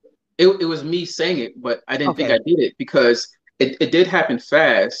 did it? It was me saying it, but I didn't think Okay. I did it because it did happen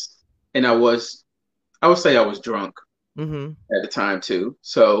fast, and I would say I was drunk Mm-hmm. at the time too.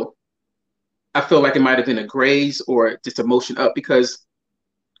 So I feel like it might have been a graze or just a motion up because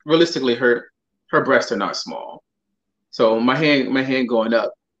realistically, her breasts are not small. So my hand going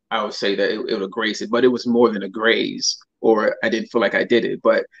up, I would say that it would have grazed it, but it was more than a graze, or I didn't feel like I did it.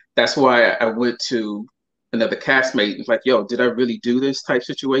 But that's why I went to another castmate and was like, "Yo, did I really do this type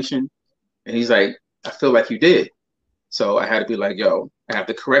situation?" And he's like, "I feel like you did." So I had to be like, "Yo, I have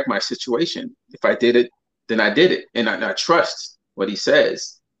to correct my situation. If I did it, then I did it, and I trust what he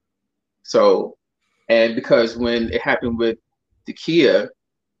says." So, and because when it happened with the Kia,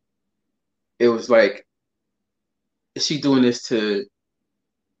 it was like, is she doing this to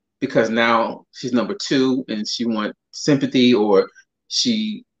because now she's number two and she want sympathy, or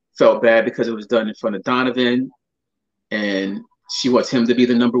she felt bad because it was done in front of Donovan and she wants him to be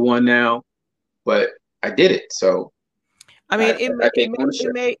the number one now. But I did it, so I I, mean, I take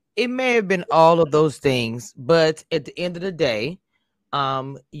ownership. it may have been all of those things, but at the end of the day,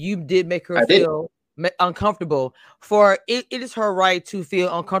 you did make her I did it. feel uncomfortable. For it is her right to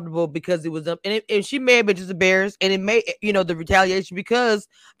feel uncomfortable because it was and she may have been just embarrassed, and it may the retaliation because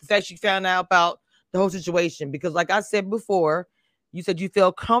the fact she found out about the whole situation. Because like I said before, you said you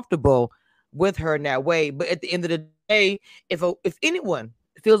felt comfortable with her in that way, but at the end of the day, if anyone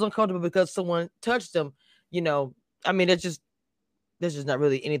feels uncomfortable because someone touched them, you know, I mean, that's just not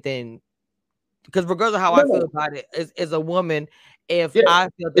really anything. Because regardless of how I feel No, about it, as a woman, if yeah, I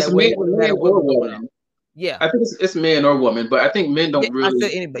felt it's that way, man, it wouldn't matter man what or was going on. woman. Yeah, I think it's man or woman, but I think men yeah. don't I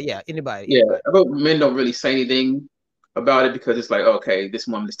said really. anybody. Yeah, Yeah, anybody. I think men don't really say anything about it because it's like, okay, this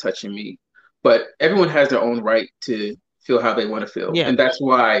woman is touching me. But everyone has their own right to feel how they want to feel, Yeah, and that's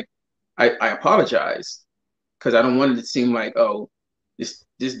why I apologize because I don't want it to seem like, oh,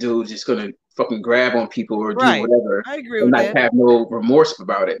 this dude's just gonna fucking grab on people or do right. whatever I agree and with not that. have no remorse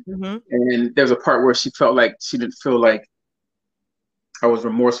about it. Hmm. And there's a part where she felt like she didn't feel like I was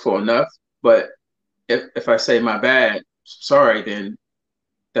remorseful enough. But if I say my bad, sorry, then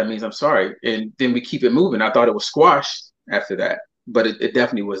that means I'm sorry. And then we keep it moving. I thought it was squashed after that, but it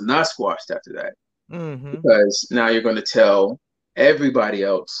definitely was not squashed after that Hmm. because now you're going to tell everybody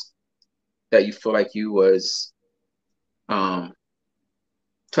else that you feel like you was um,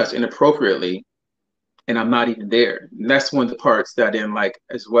 touched inappropriately, and I'm not even there. And that's one of the parts that I didn't like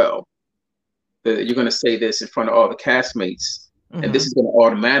as well. That you're going to say this in front of all the castmates, and this Hmm. is going to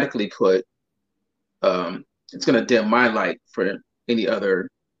automatically put it's going to dim my light for any other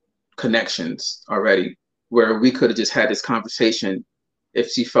connections already, where we could have just had this conversation if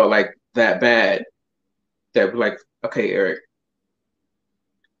she felt like that bad, that we're like, okay, Eric,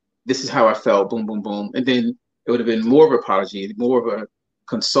 this is how I felt, boom, boom, boom. And then it would have been more of an apology, more of a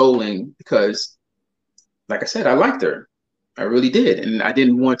consoling, because like I said, I liked her. I really did. And I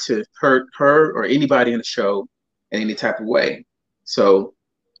didn't want to hurt her or anybody in the show in any type of way. So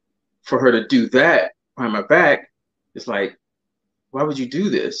for her to do that behind my back, it's like, why would you do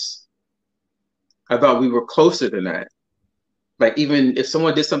this? I thought we were closer than that. Like even if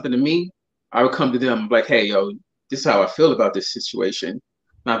someone did something to me, I would come to them like, "Hey, yo, this is how I feel about this situation."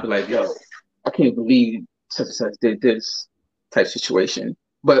 And I'd be like, "Yo, I can't believe such and such did this type situation."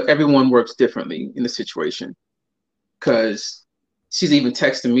 But everyone works differently in the situation because she's even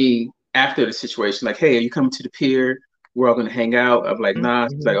texting me after the situation, like, "Hey, are you coming to the pier? We're all gonna hang out." I'm like, "Nah."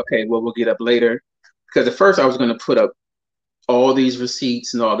 She's like, Hmm. "Okay, well, we'll get up later." Because at first I was gonna put up all these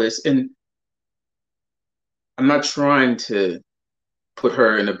receipts and all this, and I'm not trying to put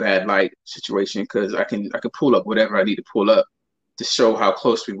her in a bad light situation because I can pull up whatever I need to pull up to show how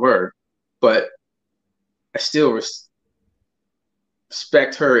close we were, but I still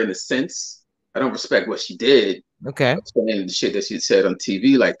respect her in a sense. I don't respect what she did, Okay. saying the shit that she said on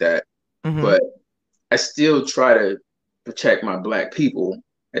TV like that, Hmm. but I still try to protect my black people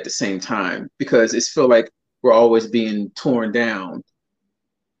at the same time because it's feel like we're always being torn down.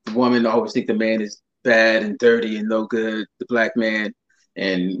 The woman always think the man is bad and dirty and no good, the black man,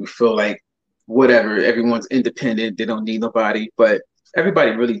 and we feel like whatever, everyone's independent, they don't need nobody, but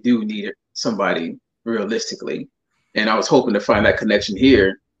everybody really do need somebody realistically. And I was hoping to find that connection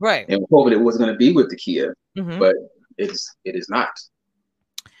here Right. and hoping it was going to be with the Kia, Hmm. but it is not.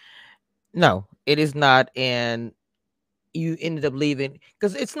 No, it is not. And you ended up leaving?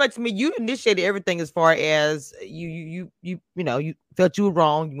 Because it's like to me, you initiated everything as far as you felt you were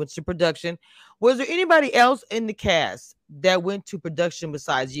wrong. You went to production. Was there anybody else in the cast that went to production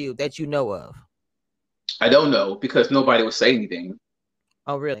besides you that you know of? I don't know because nobody would say anything.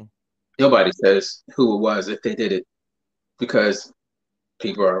 Oh, really? Nobody says who it was if they did it because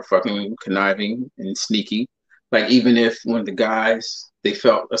people are fucking conniving and sneaky. Like even if one of the guys they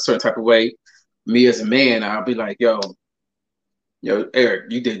felt a certain type of way, me as a man, I'll be like, yo,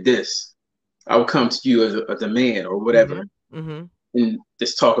 Eric, you did this. I will come to you as a man or Mm-hmm. whatever Mm-hmm. and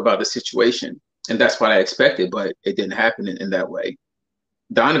just talk about the situation. And that's what I expected, but it didn't happen in that way.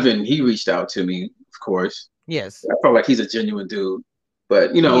 Donovan, he reached out to me, of course. Yes, I felt like he's a genuine dude.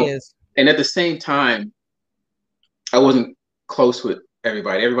 But, he is. and at the same time, I wasn't close with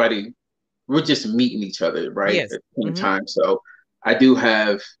everybody. Everybody, we're just meeting each other, right? Yes. At the same Mm-hmm. time. So I do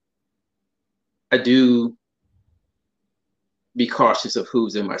have, I do be cautious of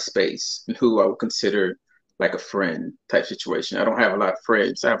who's in my space and who I would consider like a friend type situation. I don't have a lot of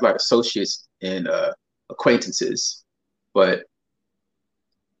friends. I have a lot of associates and acquaintances, but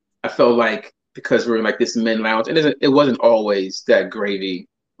I felt like because we're in like this men lounge, and it wasn't always that gravy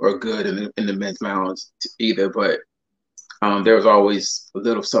or good in the men's lounge either, but there was always a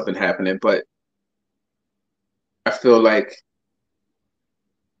little something happening. But I feel like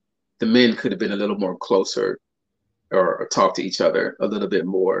the men could have been a little more closer or talk to each other a little bit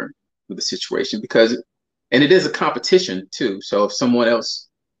more with the situation because, and it is a competition too. So if someone else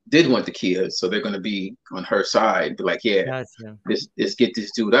did want the Kia, so they're going to be on her side, be like, yeah, Gotcha. this get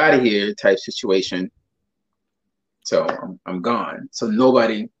this dude out of here type situation. So I'm gone. So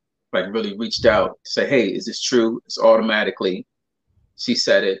nobody like really reached out to say, hey, is this true? It's automatically she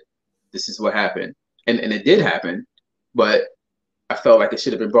said it. This is what happened, and it did happen, but I felt like it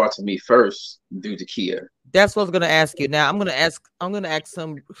should have been brought to me first due to Kia. That's what I was gonna ask you. Now I'm gonna ask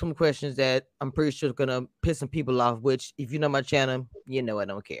some questions that I'm pretty sure is gonna piss some people off. Which, if you know my channel, you know I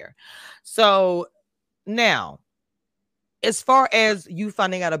don't care. So now, as far as you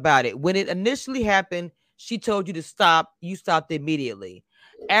finding out about it, when it initially happened, she told you to stop. You stopped immediately.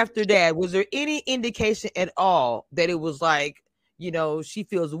 After that, was there any indication at all that it was like, she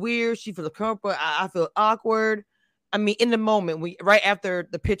feels weird, she feels uncomfortable, I feel awkward? I mean, in the moment, right after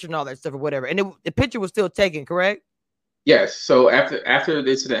the picture and all that stuff or whatever, and the picture was still taken, correct? Yes. So after the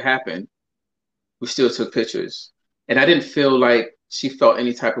incident happened, we still took pictures, and I didn't feel like she felt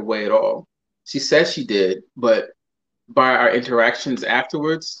any type of way at all. She said she did, but by our interactions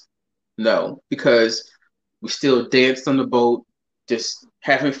afterwards, no, because we still danced on the boat, just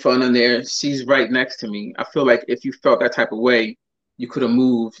having fun in there. She's right next to me. I feel like if you felt that type of way, you could have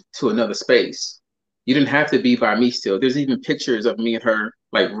moved to another space. You didn't have to be by me still. There's even pictures of me and her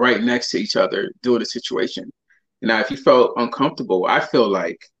like right next to each other doing the situation. Now, if you felt uncomfortable, I feel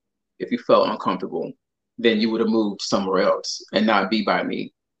like if you felt uncomfortable, then you would have moved somewhere else and not be by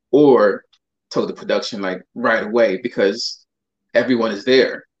me. Or told the production like right away because everyone is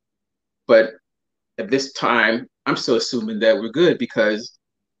there. But at this time, I'm still assuming that we're good because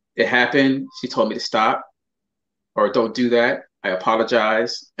it happened. She told me to stop or don't do that. I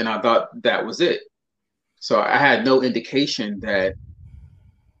apologize. And I thought that was it. So I had no indication that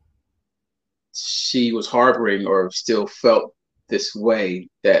she was harboring or still felt this way,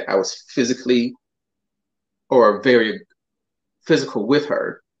 that I was physically or very physical with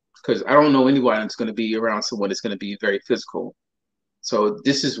her. Because I don't know anyone that's going to be around someone that's going to be very physical. So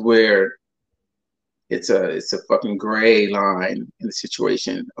this is where it's a fucking gray line in the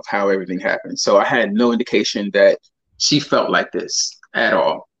situation of how everything happened. So I had no indication that she felt like this at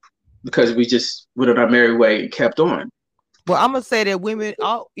all because we just went on our merry way and kept on. Well, I'm gonna say that women,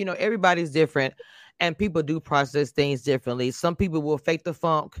 all everybody's different, and people do process things differently. Some people will fake the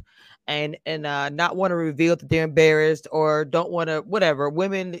funk, and not want to reveal that they're embarrassed or don't want to whatever.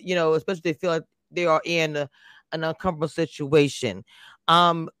 Women, especially they feel like they are in an uncomfortable situation.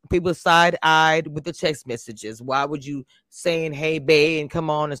 People side eyed with the text messages. Why would you saying "Hey, babe" and "Come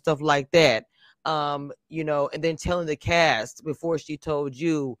on" and stuff like that? And then telling the cast before she told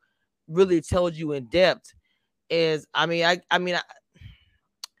you, really told you in depth is I mean,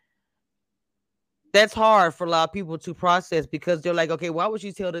 that's hard for a lot of people to process because they're like, okay, why would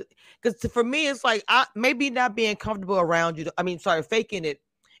you tell the? Because for me, it's like maybe not being comfortable around you. I mean, sorry, faking it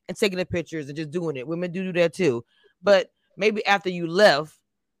and taking the pictures and just doing it. Women do that too, but maybe after you left,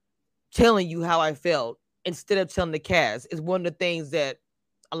 telling you how I felt instead of telling the cast is one of the things that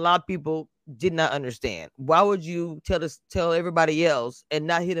a lot of people did not understand. Why would you tell everybody else and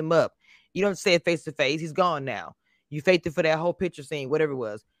not hit him up? You don't say it face to face. He's gone now. You faked it for that whole picture scene, whatever it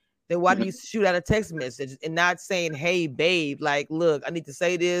was. then why do you Mhm. shoot out a text message and not saying, "Hey, babe, like, look, I need to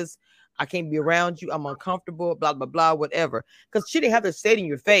say this. I can't be around you. I'm uncomfortable. Blah blah blah, whatever." Because she didn't have to say it in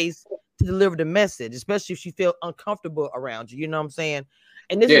your face to deliver the message, especially if she felt uncomfortable around you. You know what I'm saying?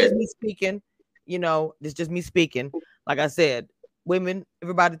 And this is Yeah, just me speaking. This is just me speaking. Like I said, women,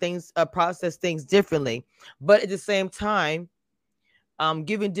 everybody thinks process things differently, but at the same time,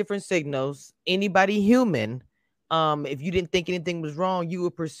 giving different signals. Anybody human, if you didn't think anything was wrong, you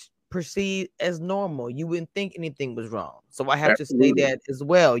would perceive as normal. You wouldn't think anything was wrong. So I have to say absolutely. that as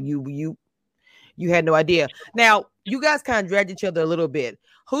well. You had no idea. Now you guys kind of dragged each other a little bit.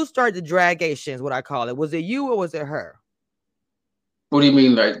 Who started the dragations? What I call it? Was it you or was it her? What do you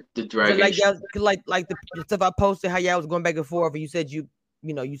mean, like the So like dragation? y'all, like the stuff I posted, how y'all was going back and forth, and you said you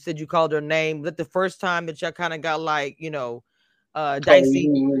said you called her name. Was that the first time that y'all kind of got like Oh, you dicey?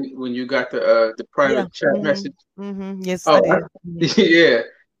 mean when you got the Yeah. private chat Mm-hmm. message? Mm-hmm. Yes, I Oh, did. Mhm. yeah.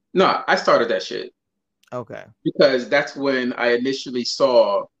 No, I started that shit Okay. because that's when I initially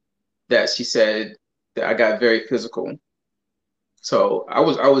saw that she said that I got very physical. So I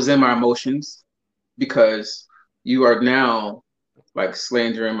was in my emotions because you are now like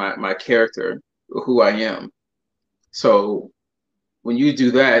slandering my character, who I am. So when you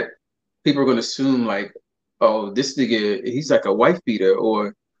do that, people are going to assume like, oh, this nigga, he's like a wife beater,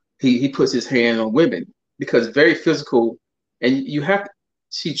 or he puts his hand on women because very physical, and you have.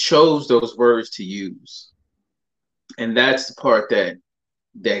 She chose those words to use, and that's the part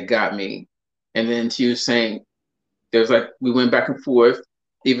that got me. And then she was saying there's like we went back and forth,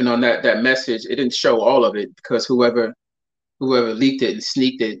 even on that message. It didn't show all of it because whoever leaked it and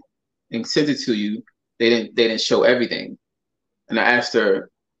sneaked it and sent it to you, they didn't show everything. And I asked her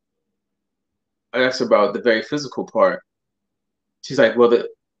about the very physical part. She's like, well,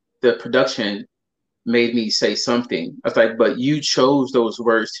 the production made me say something. I was like, but you chose those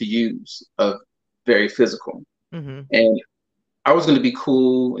words to use of very physical. Mm-hmm. And I was going to be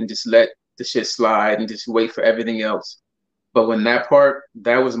cool and just let the shit slide and just wait for everything else. But when that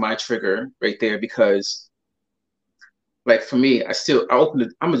was my trigger right there because like for me,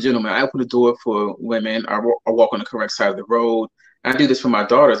 I'm a gentleman. I open the door for women. I walk on the correct side of the road. And I do this for my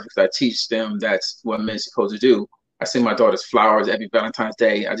daughters because I teach them that's what men's supposed to do. I send my daughters flowers every Valentine's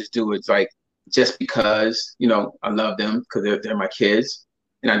Day. I just do it like just because, I love them because they're my kids.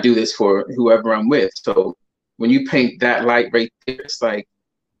 And I do this for whoever I'm with. So when you paint that light right there, it's like,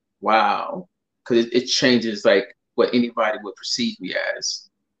 wow. Because it changes like what anybody would perceive me as.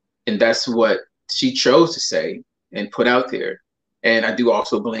 And that's what she chose to say and put out there. And I do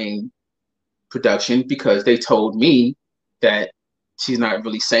also blame production because they told me that she's not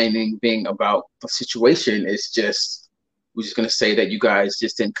really saying anything about the situation. It's just we're just gonna say that you guys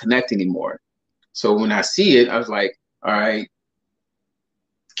just didn't connect anymore. So when I see it, I was like, all right,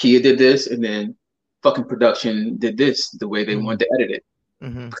 Kia did this, and then fucking production did this the way they Mm-hmm. wanted to edit it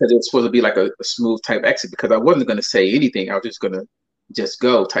Mm-hmm. because it was supposed to be like a smooth type exit because I wasn't gonna say anything. I was just gonna just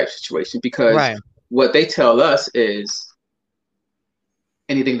go type situation because Right. what they tell us is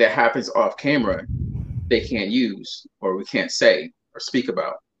anything that happens off camera they can't use or we can't say or speak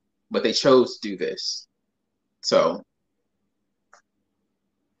about, but they chose to do this. So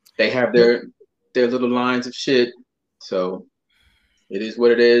they have Yeah. their little lines of shit. So it is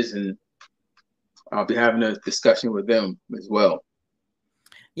what it is, and I'll be having a discussion with them as well.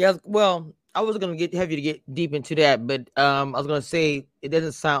 Yeah. Well, I was gonna have you to get deep into that, but I was gonna say it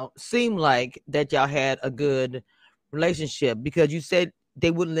doesn't seem like that y'all had a good relationship because you said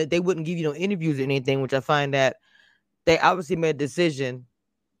they wouldn't give you no interviews or anything, which I find that they obviously made a decision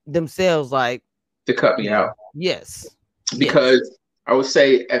themselves. Like, To cut me out yes, yes. because I would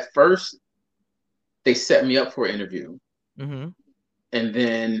say at first they set me up for an interview, Mm-hmm. and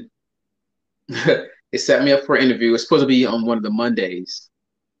then they set me up for an interview. It's supposed to be on one of the Mondays,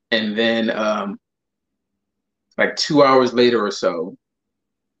 and then like 2 hours later or so,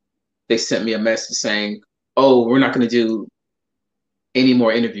 they sent me a message saying, "Oh, we're not going to do any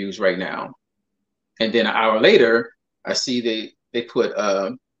more interviews right now." And then an hour later, I see they put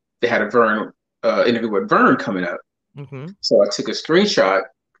they had a Vern interview with Vern coming up. Mm-hmm. So I took a screenshot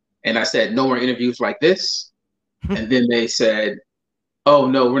and I said, "No more interviews like this." And then they said, "Oh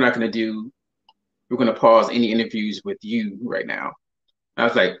no, we're not going to do. We're going to pause any interviews with you right now." And I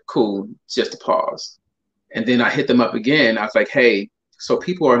was like, "Cool, just a pause." And then I hit them up again. I was like, "Hey, so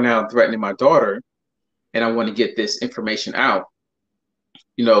people are now threatening my daughter, and I want to get this information out.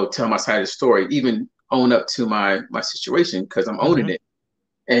 Tell my side of the story, even own up to my situation because I'm owning Mm-hmm. it."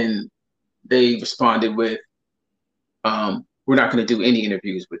 And they responded with, "We're not going to do any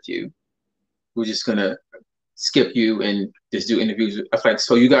interviews with you. We're just going to skip you and just do interviews. I was like,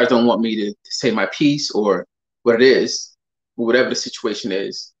 so you guys don't want me to say my piece or what it is, whatever the situation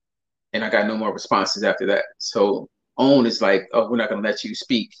is. And I got no more responses after that. So OWN is like, oh, we're not gonna let you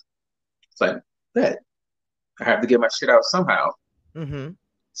speak. It's like, bet I have to get my shit out somehow. Mm-hmm.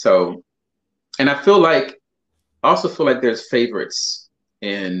 So, and I also feel like there's favorites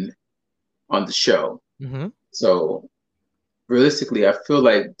in on the show. Mm-hmm. So realistically, I feel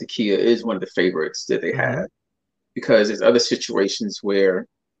like Takia is one of the favorites that they Mm-hmm. have because there's other situations where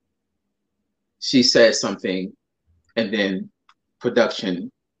she says something and then production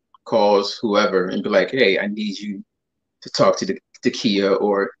calls whoever and be like, hey, I need you to talk to the Kia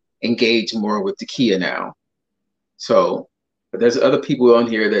or engage more with the Kia now. So, but there's other people on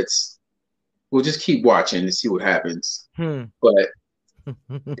here that's we'll just keep watching and see what happens. Hmm. But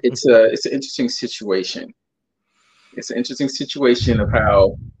it's an interesting situation. It's an interesting situation of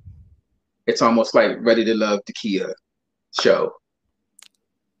how it's almost like Ready to Love the Kia show.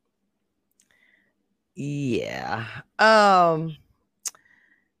 Yeah.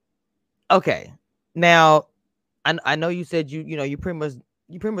 Okay. Now, I know you said you pretty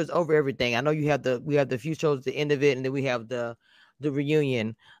much over everything. I know we have the few shows at the end of it, and then we have the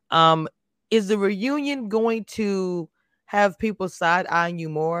reunion. Um, is the reunion going to have people side eyeing you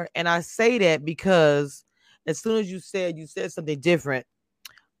more? And I say that because as soon as you said something different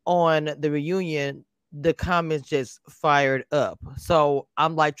on the reunion, the comments just fired up. So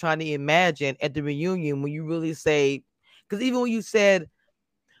I'm like trying to imagine at the reunion when you really say, because even when you said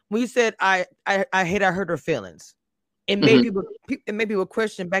I hate I hurt her feelings, it made Mm-hmm. people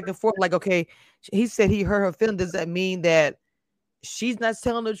question back and forth like, okay, he said he hurt her feelings. Does that mean that she's not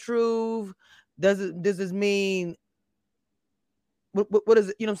telling the truth? Does this mean what is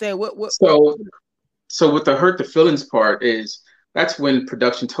it? You know what I'm saying? What So so with the hurt the feelings part is that's when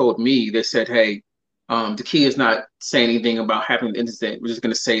production told me they said, hey, the key is not saying anything about having the incident. We're just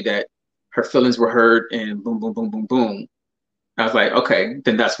gonna say that her feelings were hurt and boom, boom, boom, boom, boom. I was like, okay,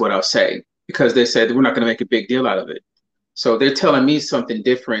 then that's what I'll say because they said we're not gonna make a big deal out of it. So they're telling me something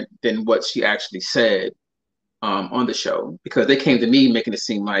different than what she actually said on the show because they came to me making it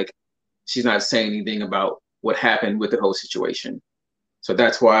seem like she's not saying anything about what happened with the whole situation. So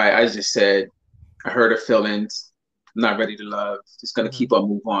that's why I just said I hurt her feelings. I'm not ready to love. Just gonna mm-hmm. keep on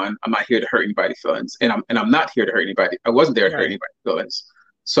move on. I'm not here to hurt anybody's feelings, and I'm not here to hurt anybody. I wasn't there to hurt Right. anybody's feelings.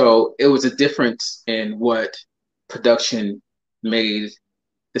 So it was a difference in what production made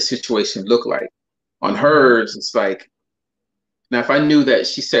the situation look like. On Mm-hmm. hers, it's like now if I knew that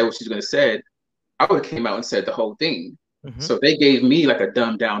she said what she's gonna say, I would have came out and said the whole thing. Mm-hmm. So they gave me like a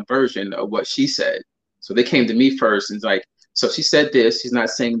dumbed down version of what she said. So they came to me first and like, so she said this. She's not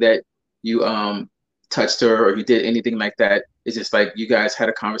saying that you touched her or you did anything like that. It's just like you guys had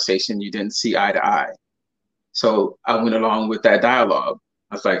a conversation, you didn't see eye to eye. So I went along with that dialogue.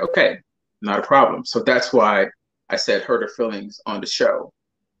 I was like, okay, not a problem. So that's why I said hurt her feelings on the show.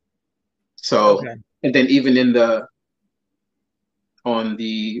 So Okay. and then even in the on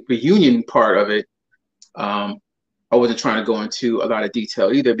the reunion part of it, um, I wasn't trying to go into a lot of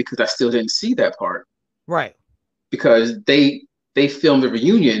detail either because I still didn't see that part Right. because they filmed the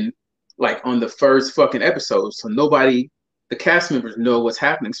reunion like on the first fucking episode, so nobody, the cast members know what's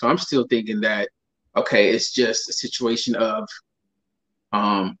happening. So I'm still thinking that okay, it's just a situation of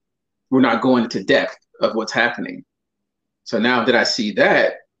um, we're not going into depth of what's happening. So now that I see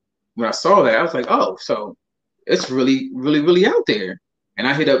that, when I saw that, I was like, oh, so it's really, really, really out there. And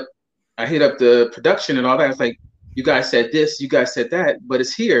I hit up the production and all that. I was like, you guys said this, you guys said that, but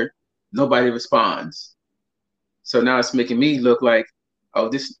it's here. Nobody responds. So now it's making me look like, oh,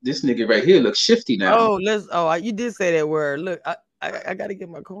 this nigga right here looks shifty now. You did say that word. Look, I gotta get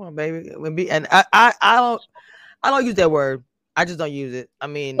my coin, baby. And I don't use that word. I just don't use it. I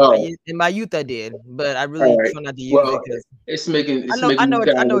mean, Oh, in my youth I did, but I all really right. try not to use it Well, because it's making you guys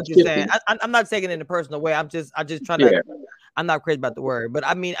I know look what you're saying. shifty. I'm not taking it in a personal way. I just try not. Yeah. I'm not crazy about the word, but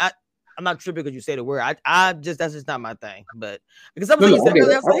I mean, I'm not tripping because you say the word. I just that's just not my thing. But because No, something you no, I said get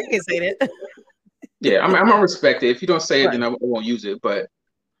earlier, it. I was like, you can't say that. Yeah, I'm gonna respect it. If you don't say it, Right, then I won't use it. But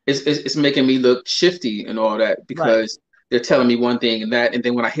it's making me look shifty and all that right. because they're telling me one thing and that, and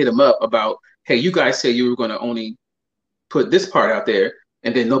then when I hit them up about, hey, you guys say you were going to only put this part out there,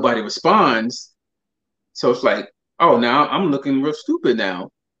 and then nobody responds, so it's like, oh, now I'm looking real stupid now.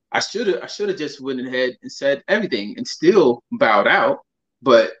 I should have just went ahead and said everything and still bowed out,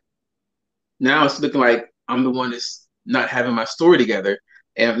 but now it's looking like I'm the one that's not having my story together,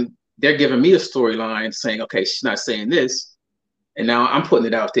 and they're giving me a storyline saying, okay, she's not saying this, and now I'm putting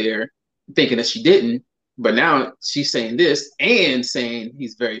it out there thinking that she didn't, but now she's saying this and saying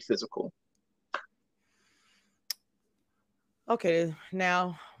he's very physical. Okay,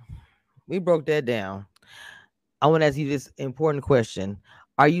 now we broke that down. I want to ask you this important question.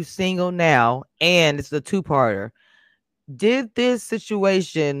 Are you single now? And it's a two-parter. Did this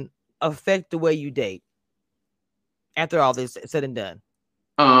situation affect the way you date after all this said and done?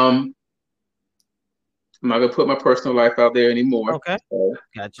 Um, I'm not gonna put my personal life out there anymore. Okay, So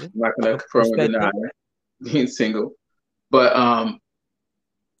gotcha. I'm not gonna confirm or deny Respectful. being single. But I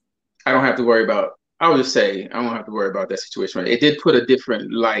don't have to worry about. I would just say I don't have to worry about that situation. It did put a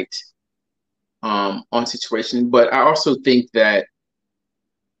different light on situation, but I also think that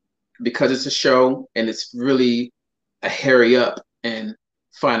because it's a show and it's really a hurry up and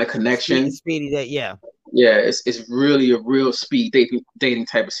find a connection. Speedy. That yeah. Yeah, it's really a real speed dating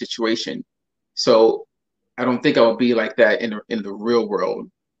type of situation. So I don't think I would be like that in the real world.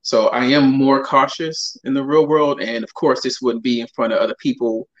 So I am more cautious in the real world, and of course, this wouldn't be in front of other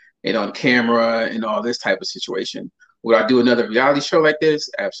people and on camera and all this type of situation. Would I do another reality show like this?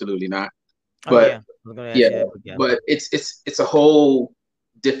 Absolutely not. Oh But yeah. I was gonna ask yeah, you that, but yeah. but it's a whole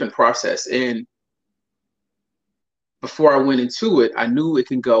different process. And before I went into it, I knew it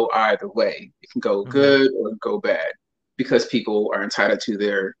can go either way. It can go Hmm. good or go bad because people are entitled to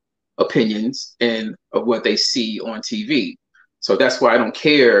their opinions and of what they see on TV. So that's why I don't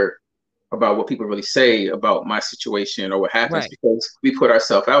care about what people really say about my situation or what happens Right. because we put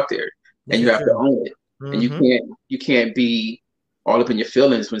ourselves out there and This you is have to true. own it. And Hmm. you can't be all up in your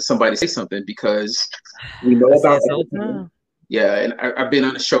feelings when somebody says something because we know I say about this all the editing. time. Yeah, and I've been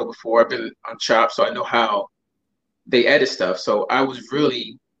on the show before. I've been on Chop, so I know how they edit stuff. So I was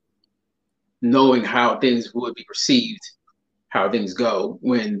really knowing how things would be perceived, how things go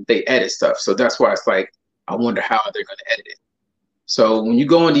when they edit stuff. So that's why it's like I wonder how they're going to edit it. So when you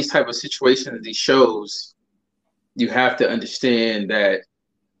go in these type of situations, these shows, you have to understand that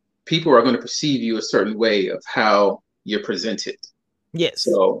people are going to perceive you a certain way of how you're presented. Yes.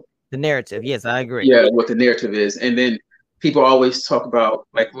 So The narrative. Yes, I agree. yeah, what the narrative is, and then people always talk about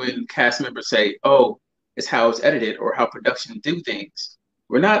like when cast members say, "Oh, it's how it's edited or how production do things."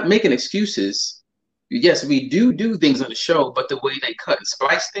 We're not making excuses. Yes, we do things on the show, but the way they cut and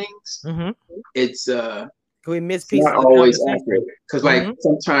splice things, Hmm. it's uh Can we miss it's not pieces of always accurate. conversation? Because like Hmm.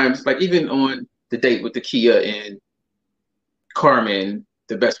 sometimes, like even on the date with the Kia and Carmen,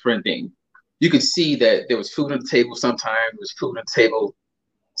 the best friend thing, you could see that there was food on the table. Sometimes there was food on the table,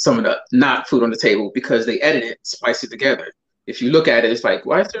 some of the not food on the table because they edit it, splice it together. If you look at it, it's like,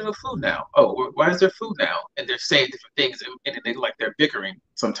 why is there no food now? Oh, why is there food now? And they're saying different things, and they like they're bickering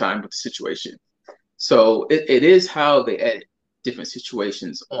sometimes with the situation. So it is how they edit different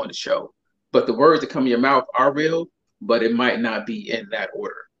situations on the show. But the words that come in your mouth are real, but it might not be in that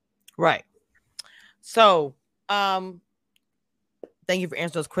order. Right. So, thank you for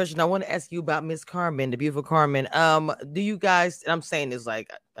answering those questions. I want to ask you about Miss Carmen, the beautiful Carmen. Do you guys? And I'm saying this like,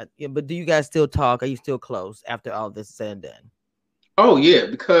 yeah, but do you guys still talk? Are you still close after all this is said and done? Oh yeah,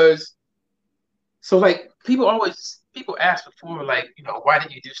 because so like people ask before like why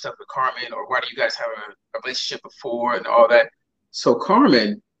didn't you do stuff with Carmen or why do you guys have a relationship before and all that. So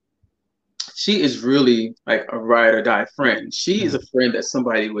Carmen, she is really like a ride or die friend. She is Mm. a friend that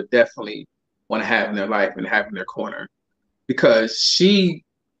somebody would definitely want to have in their life and have in their corner because she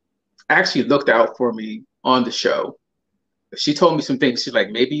actually looked out for me on the show. She told me some things. She's like,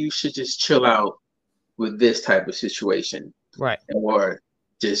 maybe you should just chill out with this type of situation Right. or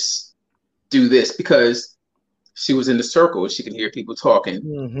just do this because she was in the circle. She can hear people talking.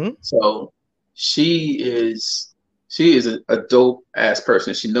 Mm-hmm. So she is she is a dope ass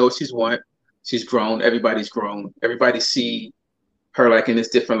person. She knows she's what she's grown. Everybody's grown. Everybody see her like in this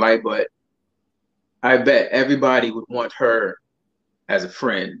different light, but I bet everybody would want her as a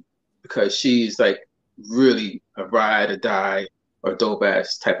friend because she's like really a ride or die or dope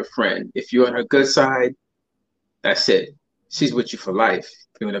ass type of friend. If you're on her good side, that's it. She's with you for life.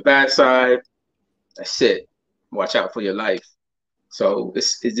 If you're on the bad side, that's it. Watch out for your life. So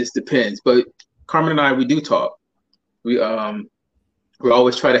it just depends. But Carmen and I, we do talk. We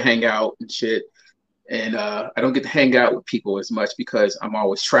always try to hang out and shit. And I don't get to hang out with people as much because I'm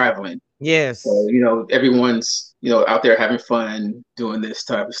always traveling. So, Yes. everyone's, out there having fun doing this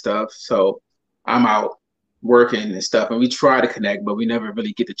type of stuff. So I'm out working and stuff and we try to connect, but we never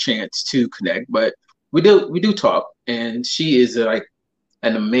really get the chance to connect. But we do talk. And she is like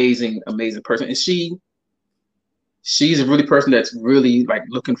an amazing, amazing person. And she's a really person that's really like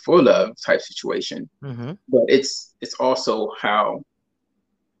looking for love type situation. Mm-hmm. But it's also how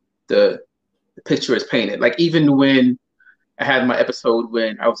the the picture is painted. Like even when I had my episode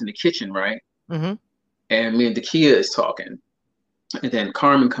when I was in the kitchen, right? Mm-hmm. And me and Dakia is talking, and then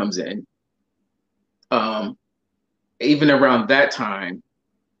Carmen comes in. Um, even around that time,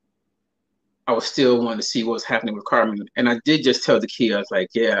 I was still wanting to see what was happening with Carmen. And I did just tell the kid, I was like,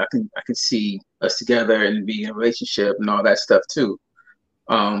 yeah, I can see us together and be in a relationship and all that stuff too.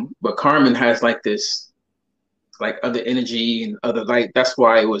 But Carmen has like this like other energy and other light. That's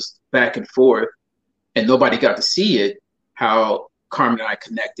why it was back and forth and nobody got to see it, how Carmen and I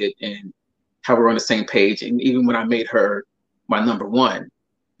connected and how we're on the same page. And even when I made her my number one,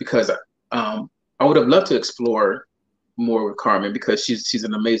 because I would have loved to explore more with Carmen because she's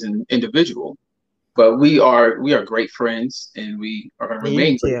an amazing individual. But we are great friends and we are gonna And you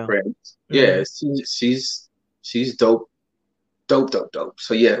can remain great tell. friends. Hmm. Yeah, she's dope, dope, dope, dope.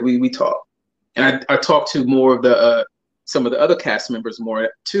 So yeah, we talk. And I talk to more of the some of the other cast members more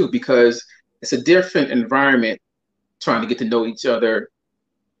too because it's a different environment trying to get to know each other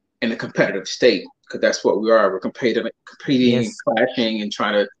in a competitive state because that's what we are. We're competing and Yes. clashing and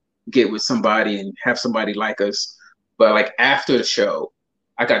trying to get with somebody and have somebody like us. But like after the show,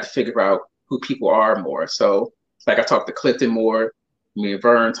 I got to figure out who people are more. So like I talk to Clifton more. Me and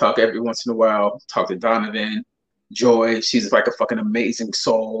Vern talk every once in a while. Talk to Donovan, Joy. She's like a fucking amazing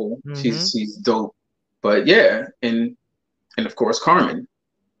soul. She's Hmm. she's dope. But yeah, and of course Carmen.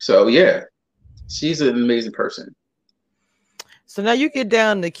 So yeah, she's an amazing person. So now you get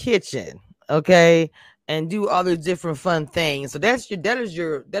down in the kitchen, okay, and do all these different fun things. So that is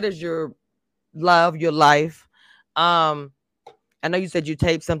your love, your life. Um, I know you said you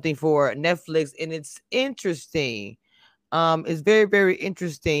taped something for Netflix, and it's interesting. It's very, very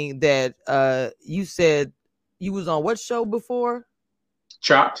interesting that you said you was on what show before?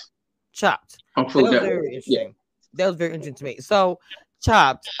 Chopped Chopped. on That Food was Network. very Yeah. interesting. That was very interesting to me. So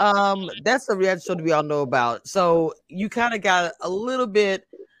Chopped, that's a reality show that we all know about. So you kind of got a little bit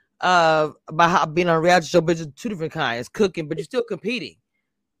about how being on a reality show, but it's two different kinds, cooking, but you're still competing.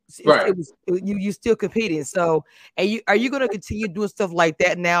 Right. You still competing. So, and you are you gonna continue doing stuff like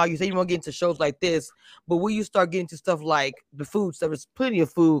that now? You say you want to get into shows like this, but will you start getting to stuff like the food stuff? There's plenty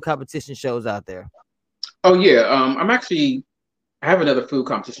of food competition shows out there. Oh yeah. I have another food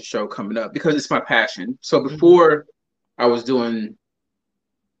competition show coming up because it's my passion. So Hmm. before I was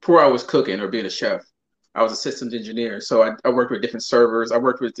cooking or being a chef, I was a systems engineer. So I worked with different servers. I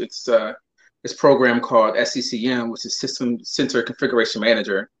worked with this program called SCCM, which is System Center Configuration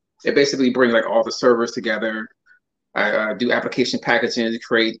Manager. It basically brings like all the servers together. I do application packaging to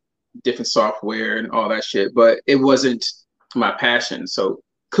create different software and all that shit. But it wasn't my passion. So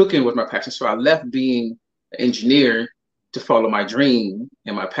cooking was my passion. So I left being an engineer to follow my dream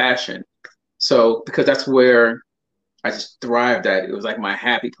and my passion. So because that's where I just thrived at. It was like my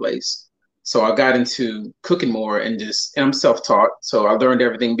happy place. So I got into cooking more and I'm self-taught. So I learned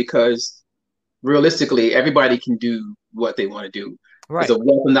everything because realistically, everybody can do what they want to do. There's Right. a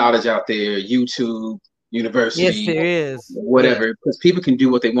wealth of knowledge out there, YouTube, Yes, university, there is. Yes. whatever, because people can do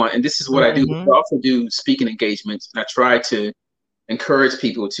what they want. And this is what I do. Hmm. I also do speaking engagements, and I try to encourage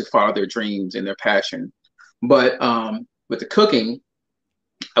people to follow their dreams and their passion. But with the cooking,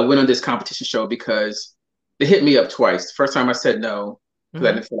 I went on this competition show because they hit me up twice. The first time I said no because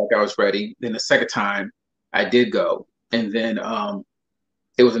I Hmm. didn't feel like I was ready. Then the second time I did go, and then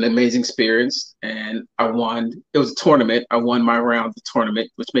it was an amazing experience, and I won. It was a tournament. I won my round of the tournament,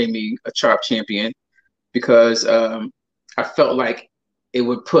 which made me a CHOP champion because I felt like it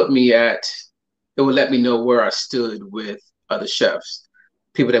would put me at, it would let me know where I stood with other chefs,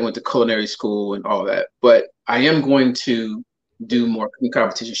 people that went to culinary school and all that. But I am going to do more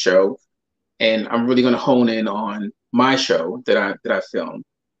competition show, and I'm really going to hone in on my show that I filmed.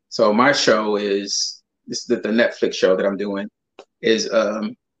 So my show is this is the Netflix show that I'm doing is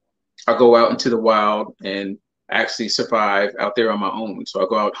I go out into the wild and actually survive out there on my own. So I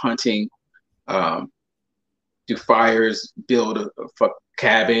go out hunting, um, do fires, build a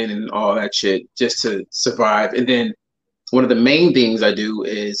cabin and all that shit just to survive. And then one of the main things I do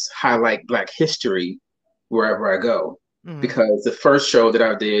is highlight Black history wherever I go. Hmm. Because the first show that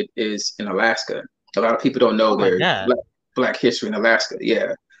I did is in Alaska. A lot of people don't know Oh my there's god. Black history in Alaska.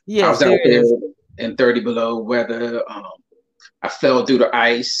 Yeah. I Yes, was there out there is. in 30 below weather. I fell through the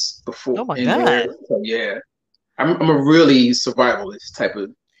ice Oh before my in there. god. So yeah, I'm a really survivalist type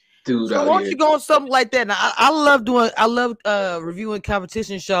of dude So out why don't here. you go on something like that? Now, I love reviewing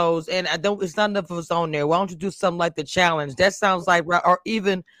competition shows, and I don't it's not enough of us on there. Why don't you do something like the challenge? That sounds like or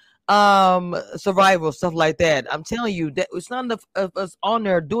even survival stuff like that. I'm telling you that it's not enough of us on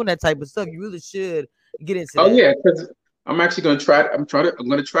there doing that type of stuff. You really should get into Oh that. yeah, because I'm actually gonna try. I'm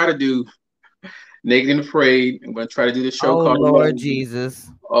gonna try to do Naked and Afraid. I'm gonna try to do the show Oh called Lord Alone, Jesus.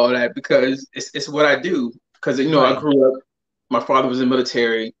 all that because it's what I do. Because I Right. grew up. My father was in the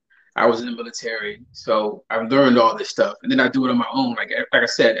military. I was in the military, so I learned all this stuff, and then I do it on my own. Like I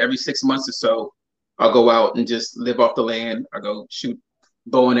said, every 6 months or so, I'll go out and just live off the land. I go shoot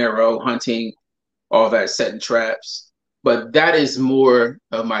bow and arrow, hunting, all that, setting traps. But that is more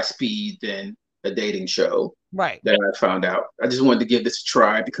of my speed than a dating show Right. that I found out. I just wanted to give this a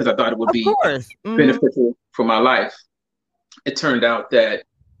try because I thought it would Of be course. Mm-hmm. beneficial for my life. It turned out that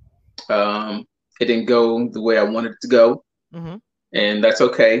um, it didn't go the way I wanted it to go, Mm-hmm. and that's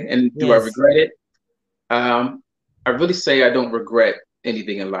okay. And do I Yes. regret it? Um, I really say I don't regret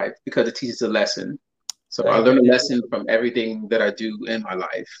anything in life because it teaches a lesson. So I I agree learn a with that. lesson from everything that I do in my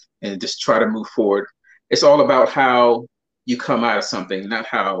life and just try to move forward. It's all about how you come out of something,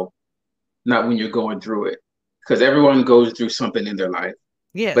 not when you're going through it. Because everyone goes through something in their life,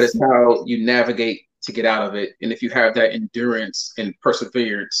 but it's Yes. how you navigate to get out of it. And if you have that endurance and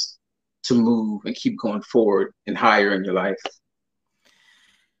perseverance to move and keep going forward and higher in your life.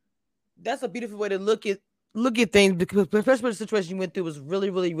 That's a beautiful way to look at things, because especially the situation you went through was really,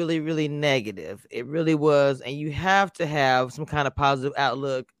 really, really, really negative. It really was, and you have to have some kind of positive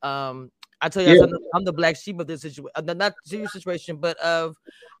outlook. I tell you, Yeah, I'm the black sheep of this situation, not your situation, but of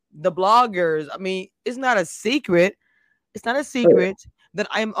the bloggers. I mean, it's not a secret. It's not a secret that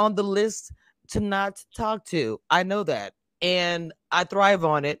I'm on the list to not talk to. I know that, and I thrive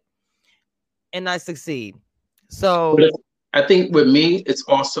on it, and I succeed. but So, I think with me, it's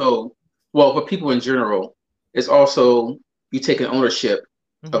also, well, for people in general, it's also you taking ownership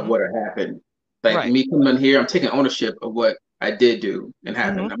of mhm, what had happened. Like right. me coming in here, I'm taking ownership of what I did do and Mhm,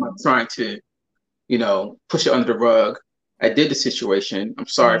 happened. I'm not trying to, push it under the rug. I did the situation. I'm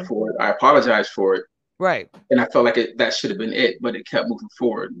sorry mhm, for it. I apologize for it. right. And I felt like that should have been it, but it kept moving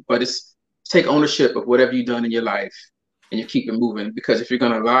forward. But it's take ownership of whatever you've done in your life and you keep it moving. Because if you're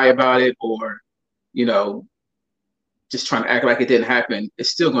going to lie about it or, you know, just trying to act like it didn't happen, it's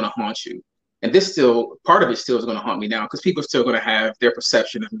still going to haunt you. And this still, part of it still is going to haunt me now because people are still going to have their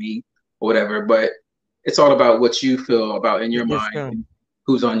perception of me or whatever. But it's all about what you feel about in your That's mind true. and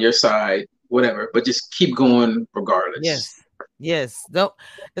who's on your side, whatever. But just keep going Yes. regardless. Yes. Don't.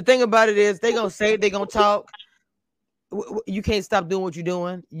 The thing about it is, they gonna say, they gonna talk. You can't stop doing what you're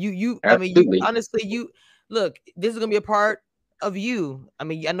doing. I mean, you Absolutely. honestly, you look. This is gonna be a part of you. I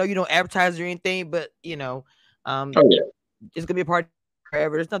mean, I know you don't advertise or anything, but um, Oh, yeah. it's gonna be a part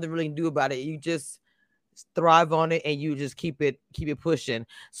forever. There's nothing really to do about it. You just thrive on it, and you just keep it pushing.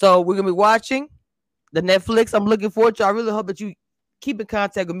 So we're gonna be watching the Netflix. I'm looking forward to. I really hope that you keep in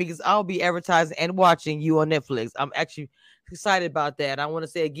contact with me, because I'll be advertising and watching you on Netflix. I'm actually excited about that. I want to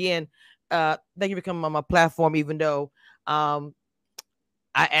say again, thank you for coming on my platform, even though um,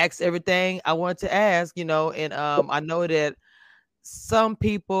 I asked everything I wanted to ask, and I know that some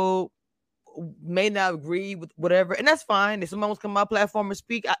people may not agree with whatever, and that's fine. If someone wants to come on my platform and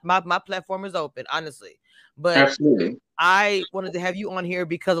speak, my platform is open, honestly. But Absolutely. I wanted to have you on here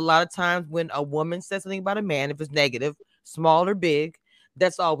because a lot of times when a woman says something about a man, if it's negative, small or big,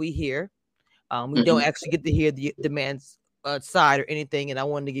 that's all we hear. We don't Hmm. actually get to hear the man's side or anything, and I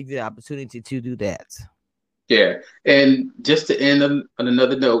wanted to give you the opportunity to do that. Yeah. And just to end on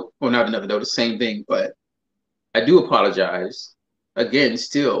another note, or not another note, the same thing, but I do apologize again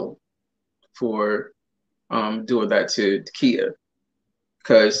still for doing that to Kia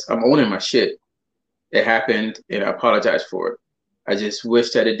because I'm owning my shit. It happened and I apologize for it. I just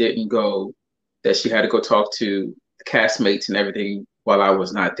wish that it didn't go, that she had to go talk to the castmates and everything while I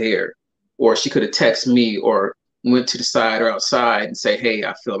was not there. Or she could have texted me or went to the side or outside and say, hey,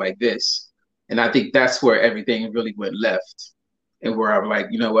 I feel like this. And I think that's where everything really went left. And where I'm like,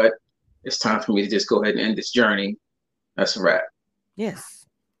 you know what? It's time for me to just go ahead and end this journey. That's a wrap. Yes.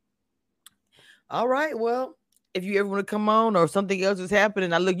 All right. Well, if you ever want to come on or something else is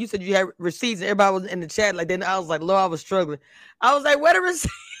happening, I look. You said you had receipts, and everybody was in the chat. Like then, I was like, Lord, I was struggling. I was like, what a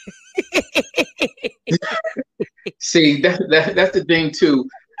receipt. See, that's the thing too.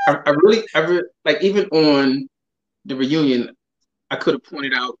 I really, like even on the reunion, I could have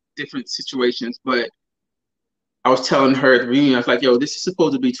pointed out different situations, but I was telling her at the reunion, I was like, "Yo, this is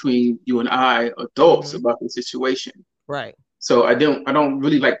supposed to be between you and I, adults, Mhm. about the situation." Right. So I don't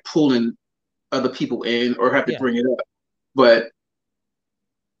really like pulling other people in or have to Yeah. bring it up. But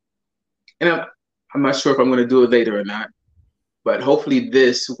and I'm not sure if I'm going to do it later or not. But hopefully,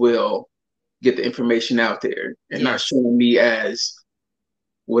 this will get the information out there and not Yes. showing me as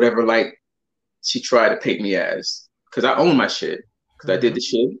whatever like she tried to paint me as. Because I own my shit. Because I did Hmm. the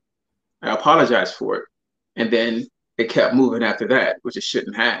shit. I apologized for it. And then it kept moving after that, which it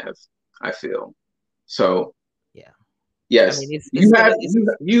shouldn't have, I feel. So Yeah. I mean, yes, it's gonna. It's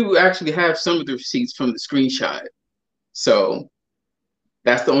you actually have some of the receipts from the screenshot. So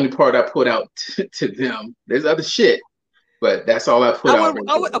That's the only part I put out to them. There's other shit, but that's all I put out right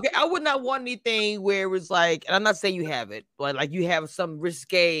there. Okay, I would not want anything where it was like, and I'm not saying you have it, but like you have some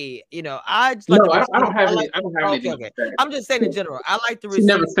risque, I just like No, the I receipt. don't have I any. like, I don't have okay, anything okay. like that. I'm just saying in general. I like the She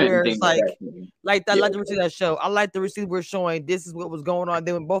never receipts sent where anything it's like that to me. like I Yeah, like the receipt that show. I like the receipt we're showing this is what was going on.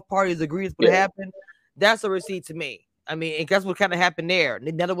 Then when both parties agree it's what yeah. happened, that's a receipt to me. I mean, and that's what kind of happened there.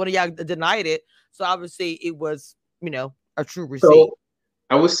 Neither one of y'all denied it. So obviously it was, a true receipt. So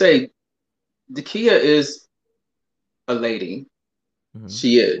I would say Dakia is a lady. Mhm.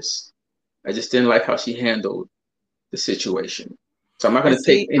 She is. I just didn't like how she handled the situation. So I'm not And going to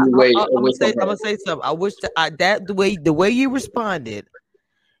take see, any way I'm away gonna from say, her. something. I wish that the way you responded,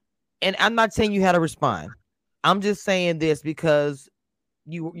 and I'm not saying you had to respond. I'm just saying this because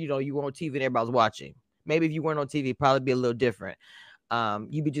you were on TV and everybody was watching. Maybe if you weren't on TV, it'd probably be a little different.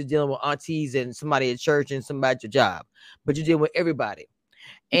 You'd be just dealing with aunties and somebody at church and somebody at your job, but you're dealing with everybody.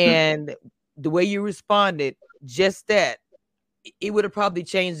 Mhm. And the way you responded, just that, it would have probably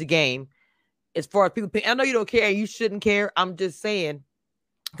changed the game as far as people. I know you don't care. You shouldn't care. I'm just saying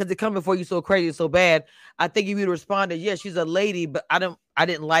because it coming for you so crazy, so bad. I think if you'd responded, yeah, she's a lady, but I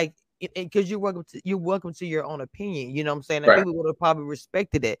didn't like it because you're welcome to your own opinion. You know what I'm saying? And Right. people would have probably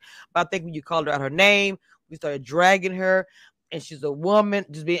respected it. But I think when you called her out her name, we started dragging her, and she's a woman,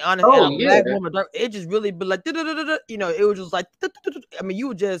 just being honest, and Oh a black yeah. woman. It just really be like, it was just like, I mean, you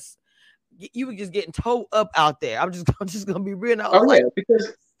were just getting towed up out there. I'm just gonna be real. And I Oh was like, yeah.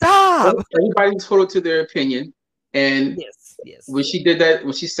 Because stop. everybody's told to their opinion, and Yes, when yes. she did that,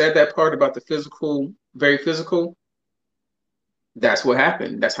 when she said that part about the physical, very physical, that's what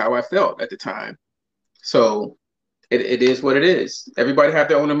happened. That's how I felt at the time. So it is what it is. Everybody have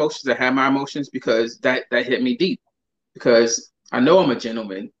their own emotions. I have my emotions because that hit me deep because I know I'm a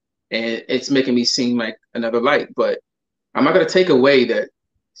gentleman and it's making me seem like another light. But I'm not gonna take away that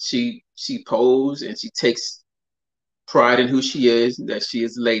she posed and she takes pride in who she is, that she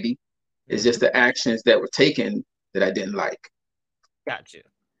is a lady. It's just Mm-hmm. the actions that were taken that I didn't like. Gotcha.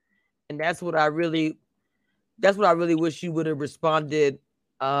 And that's what I really wish you would have responded.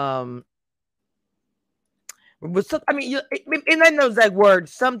 Um, with some, I mean, and I know that word,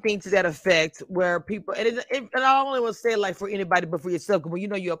 something to that effect, where people, and I only want to say it like for anybody, but for yourself. 'Cause when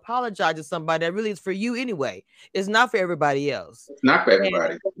you apologize to somebody, that really is for you anyway. It's not for everybody else, It's not for and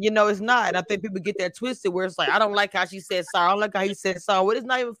everybody. it's not. And I think people get that twisted, where it's like, I don't like how she said sorry. I don't like how he said sorry. Well, it's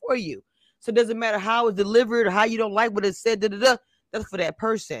not even for you. So it doesn't matter how it's delivered or how you don't like what it said. Da, da, da, that's for that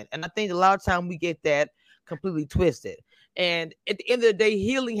person. And I think a lot of time we get that completely twisted. And at the end of the day,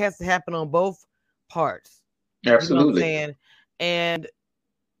 healing has to happen on both parts. You know what I'm Absolutely. saying? And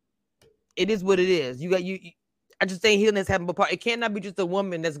it is what it is. I just think healing has happened before. It cannot be just a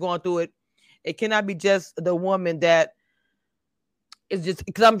woman that's going through it. It cannot be just the woman that is just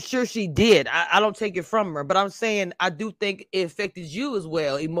because I'm sure she did. I don't take it from her, but I'm saying I do think it affected you as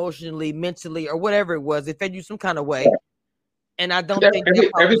well, emotionally, mentally, or whatever it was. It affected you some kind of way. And I don't think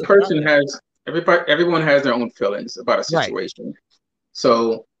that part Every was person acknowledged. has everyone has their own feelings about a Right. situation.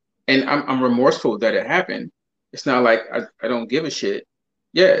 So, and I'm remorseful that it happened. It's not like I don't give a shit.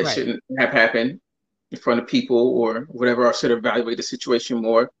 Yeah, it Right. shouldn't have happened in front of people or whatever. I should evaluate the situation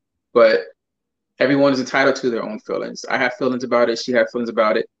more. But everyone is entitled to their own feelings. I have feelings about it. She had feelings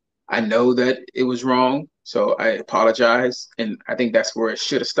about it. I know that it was wrong, so I apologize, and I think that's where it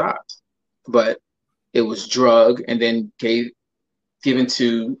should have stopped. But it was drug and then given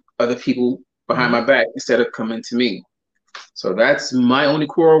to other people behind my Hmm. back instead of coming to me. So that's my only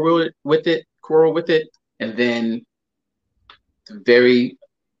quarrel with it, and then the very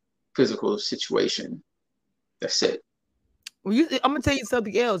physical situation. That's it. Well, I'm gonna tell you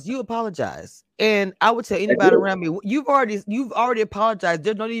something else. You apologize, and I would tell I anybody did. around me, you've already apologized.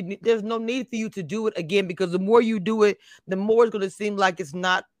 There's no need for you to do it again because the more you do it, the more it's gonna seem like it's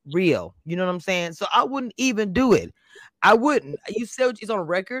not real. You know what I'm saying? So I wouldn't even do it. I wouldn't. You said it's on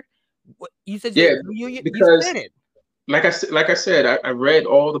record. You said Yeah, you said because it. like I said, I read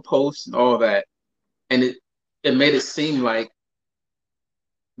all the posts and all that, and it made it seem like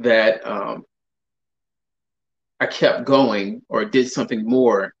that I kept going or did something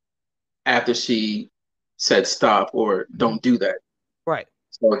more after she said stop or Mhm. don't do that. Right.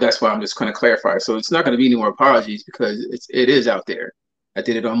 So that's why I'm just going to clarify. So it's not going to be any more apologies because it is out there. I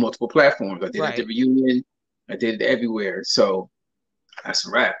did it on multiple platforms. I did it at the Right. reunion. I did it everywhere. So that's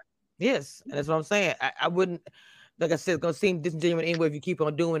a wrap. Yes, and that's what I'm saying. I wouldn't, like I said, it's gonna seem disingenuous anyway if you keep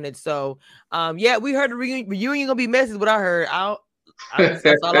on doing it. So, yeah, we heard the reunion gonna be messy. What I heard,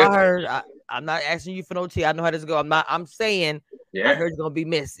 that's all I heard. I'm not asking you for no tea. I know how this go. I'm saying I Yeah, heard it's gonna be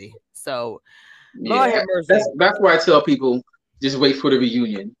messy. So, Lord have yeah. mercy. That's why I tell people. just wait for the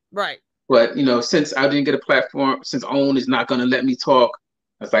reunion. Right. But since I didn't get a platform, since OWN is not gonna let me talk,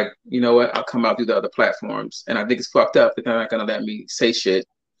 I was like, you know what? I'll come out through the other platforms. And I think it's fucked up that they're not gonna let me say shit.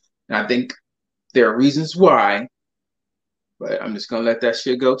 And I think there are reasons why, but I'm just gonna let that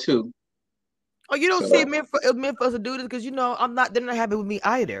shit go too. Oh, you don't see So it meant for us to do this because I'm not. They're not happy with me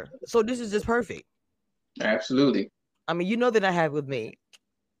either. So this is just perfect. absolutely. I mean, they're not happy with me.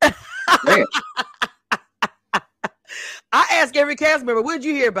 Man. I ask every cast member, "What did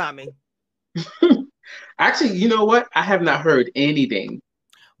you hear about me?" Actually, you know what? I have not heard anything.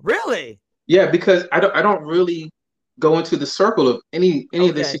 Really? Yeah, because I don't really go into the circle of any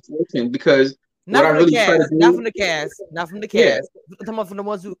of this Okay. situation because what Not I from the really try to cast. Not do, from the cast. Not from the yeah, cast. I'm talking about from the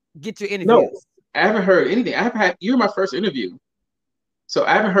ones who get your no, interviews. I haven't heard anything. I haven't had you're my first interview. So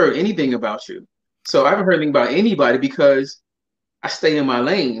I haven't heard anything about you. So I haven't heard anything about anybody because I stay in my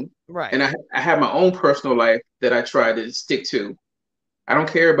lane Right. and I have my own personal life that I try to stick to. I don't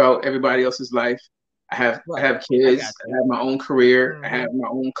care about everybody else's life. I Right. have I got kids. I you. have my own career. I Hmm. have my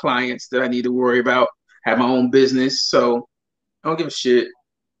own clients that I need to worry about. I have my own business. So I don't give a shit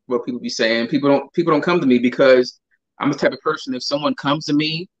what people be saying. People don't come to me because I'm the type of person. If someone comes to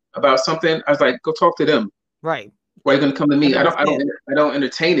me about something, I was like, go talk to them. Right. Why are you gonna come to me? I don't I 100%. don't I don't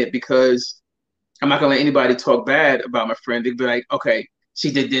entertain it because I'm not gonna let anybody talk bad about my friend. They'd be like, okay,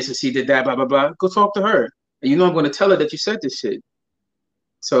 she did this and she did that, blah blah blah. Go talk to her. And I'm gonna tell her that you said this shit.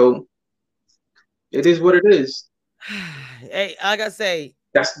 So it is what it is. Hey, like I say,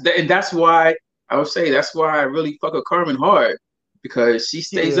 And that's why I would say that's why I really fuck with Carmen hard because she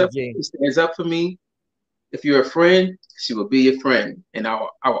good, G. she stands up for me. If you're a friend, she will be your friend, and I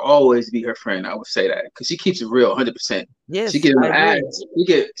will always be her friend. I would say that because she keeps it real, 100%. She Yes, get in I my ass.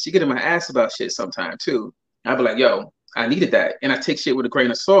 agree. She get in my ass about shit sometimes too. I'd be like, yo, I needed that, and I take shit with a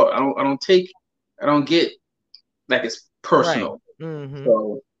grain of salt. I don't get like it's Right. personal. Hmm.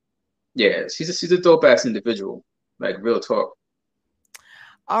 So yeah, she's a dope ass individual. Like real talk.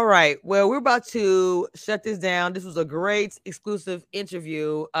 All right. Well, we're about to shut this down. This was a great exclusive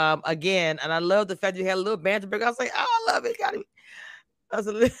interview. Again, and I love the fact you had a little banter break. I was like, oh, I love it. Got it. I, was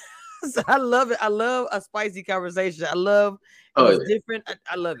a little, so I love it. I love a spicy conversation. I love if Oh it's yeah. different.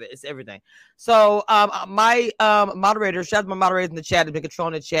 I love it. It's everything. So my moderator, shout out to my moderators in the chat, have been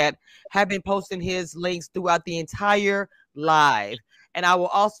controlling the chat, have been posting his links throughout the entire live. And I will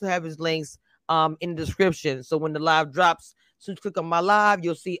also have his links in the description. So when the live drops, as soon as you click on my live,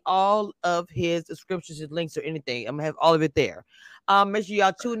 you'll see all of his descriptions, his links, or anything. I'm gonna have all of it there. Make sure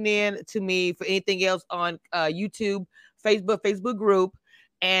y'all tune in to me for anything else on YouTube, Facebook group,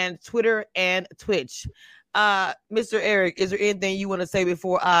 and Twitter and Twitch. Mr. Eric, is there anything you want to say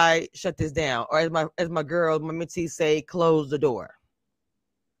before I shut this down? Or as my girl, my mentee say, close the door.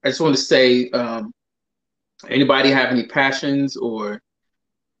 I just want to say, anybody have any passions or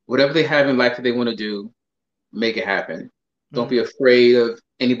whatever they have in life that they want to do, make it happen. Don't be Mm, afraid of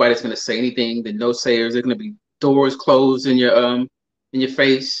anybody that's going to say anything. The no sayers. There's going to be doors closed in your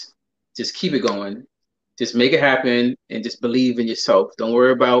face. Just keep it going. Just make it happen and just believe in yourself. Don't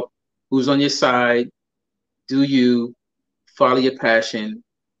worry about who's on your side. Do you follow your passion?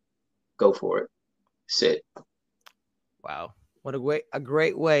 Go for it. Sit. wow. What a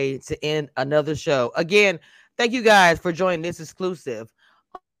great way to end another show. Again, thank you guys for joining this exclusive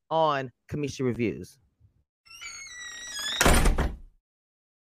on Kamisha Reviews.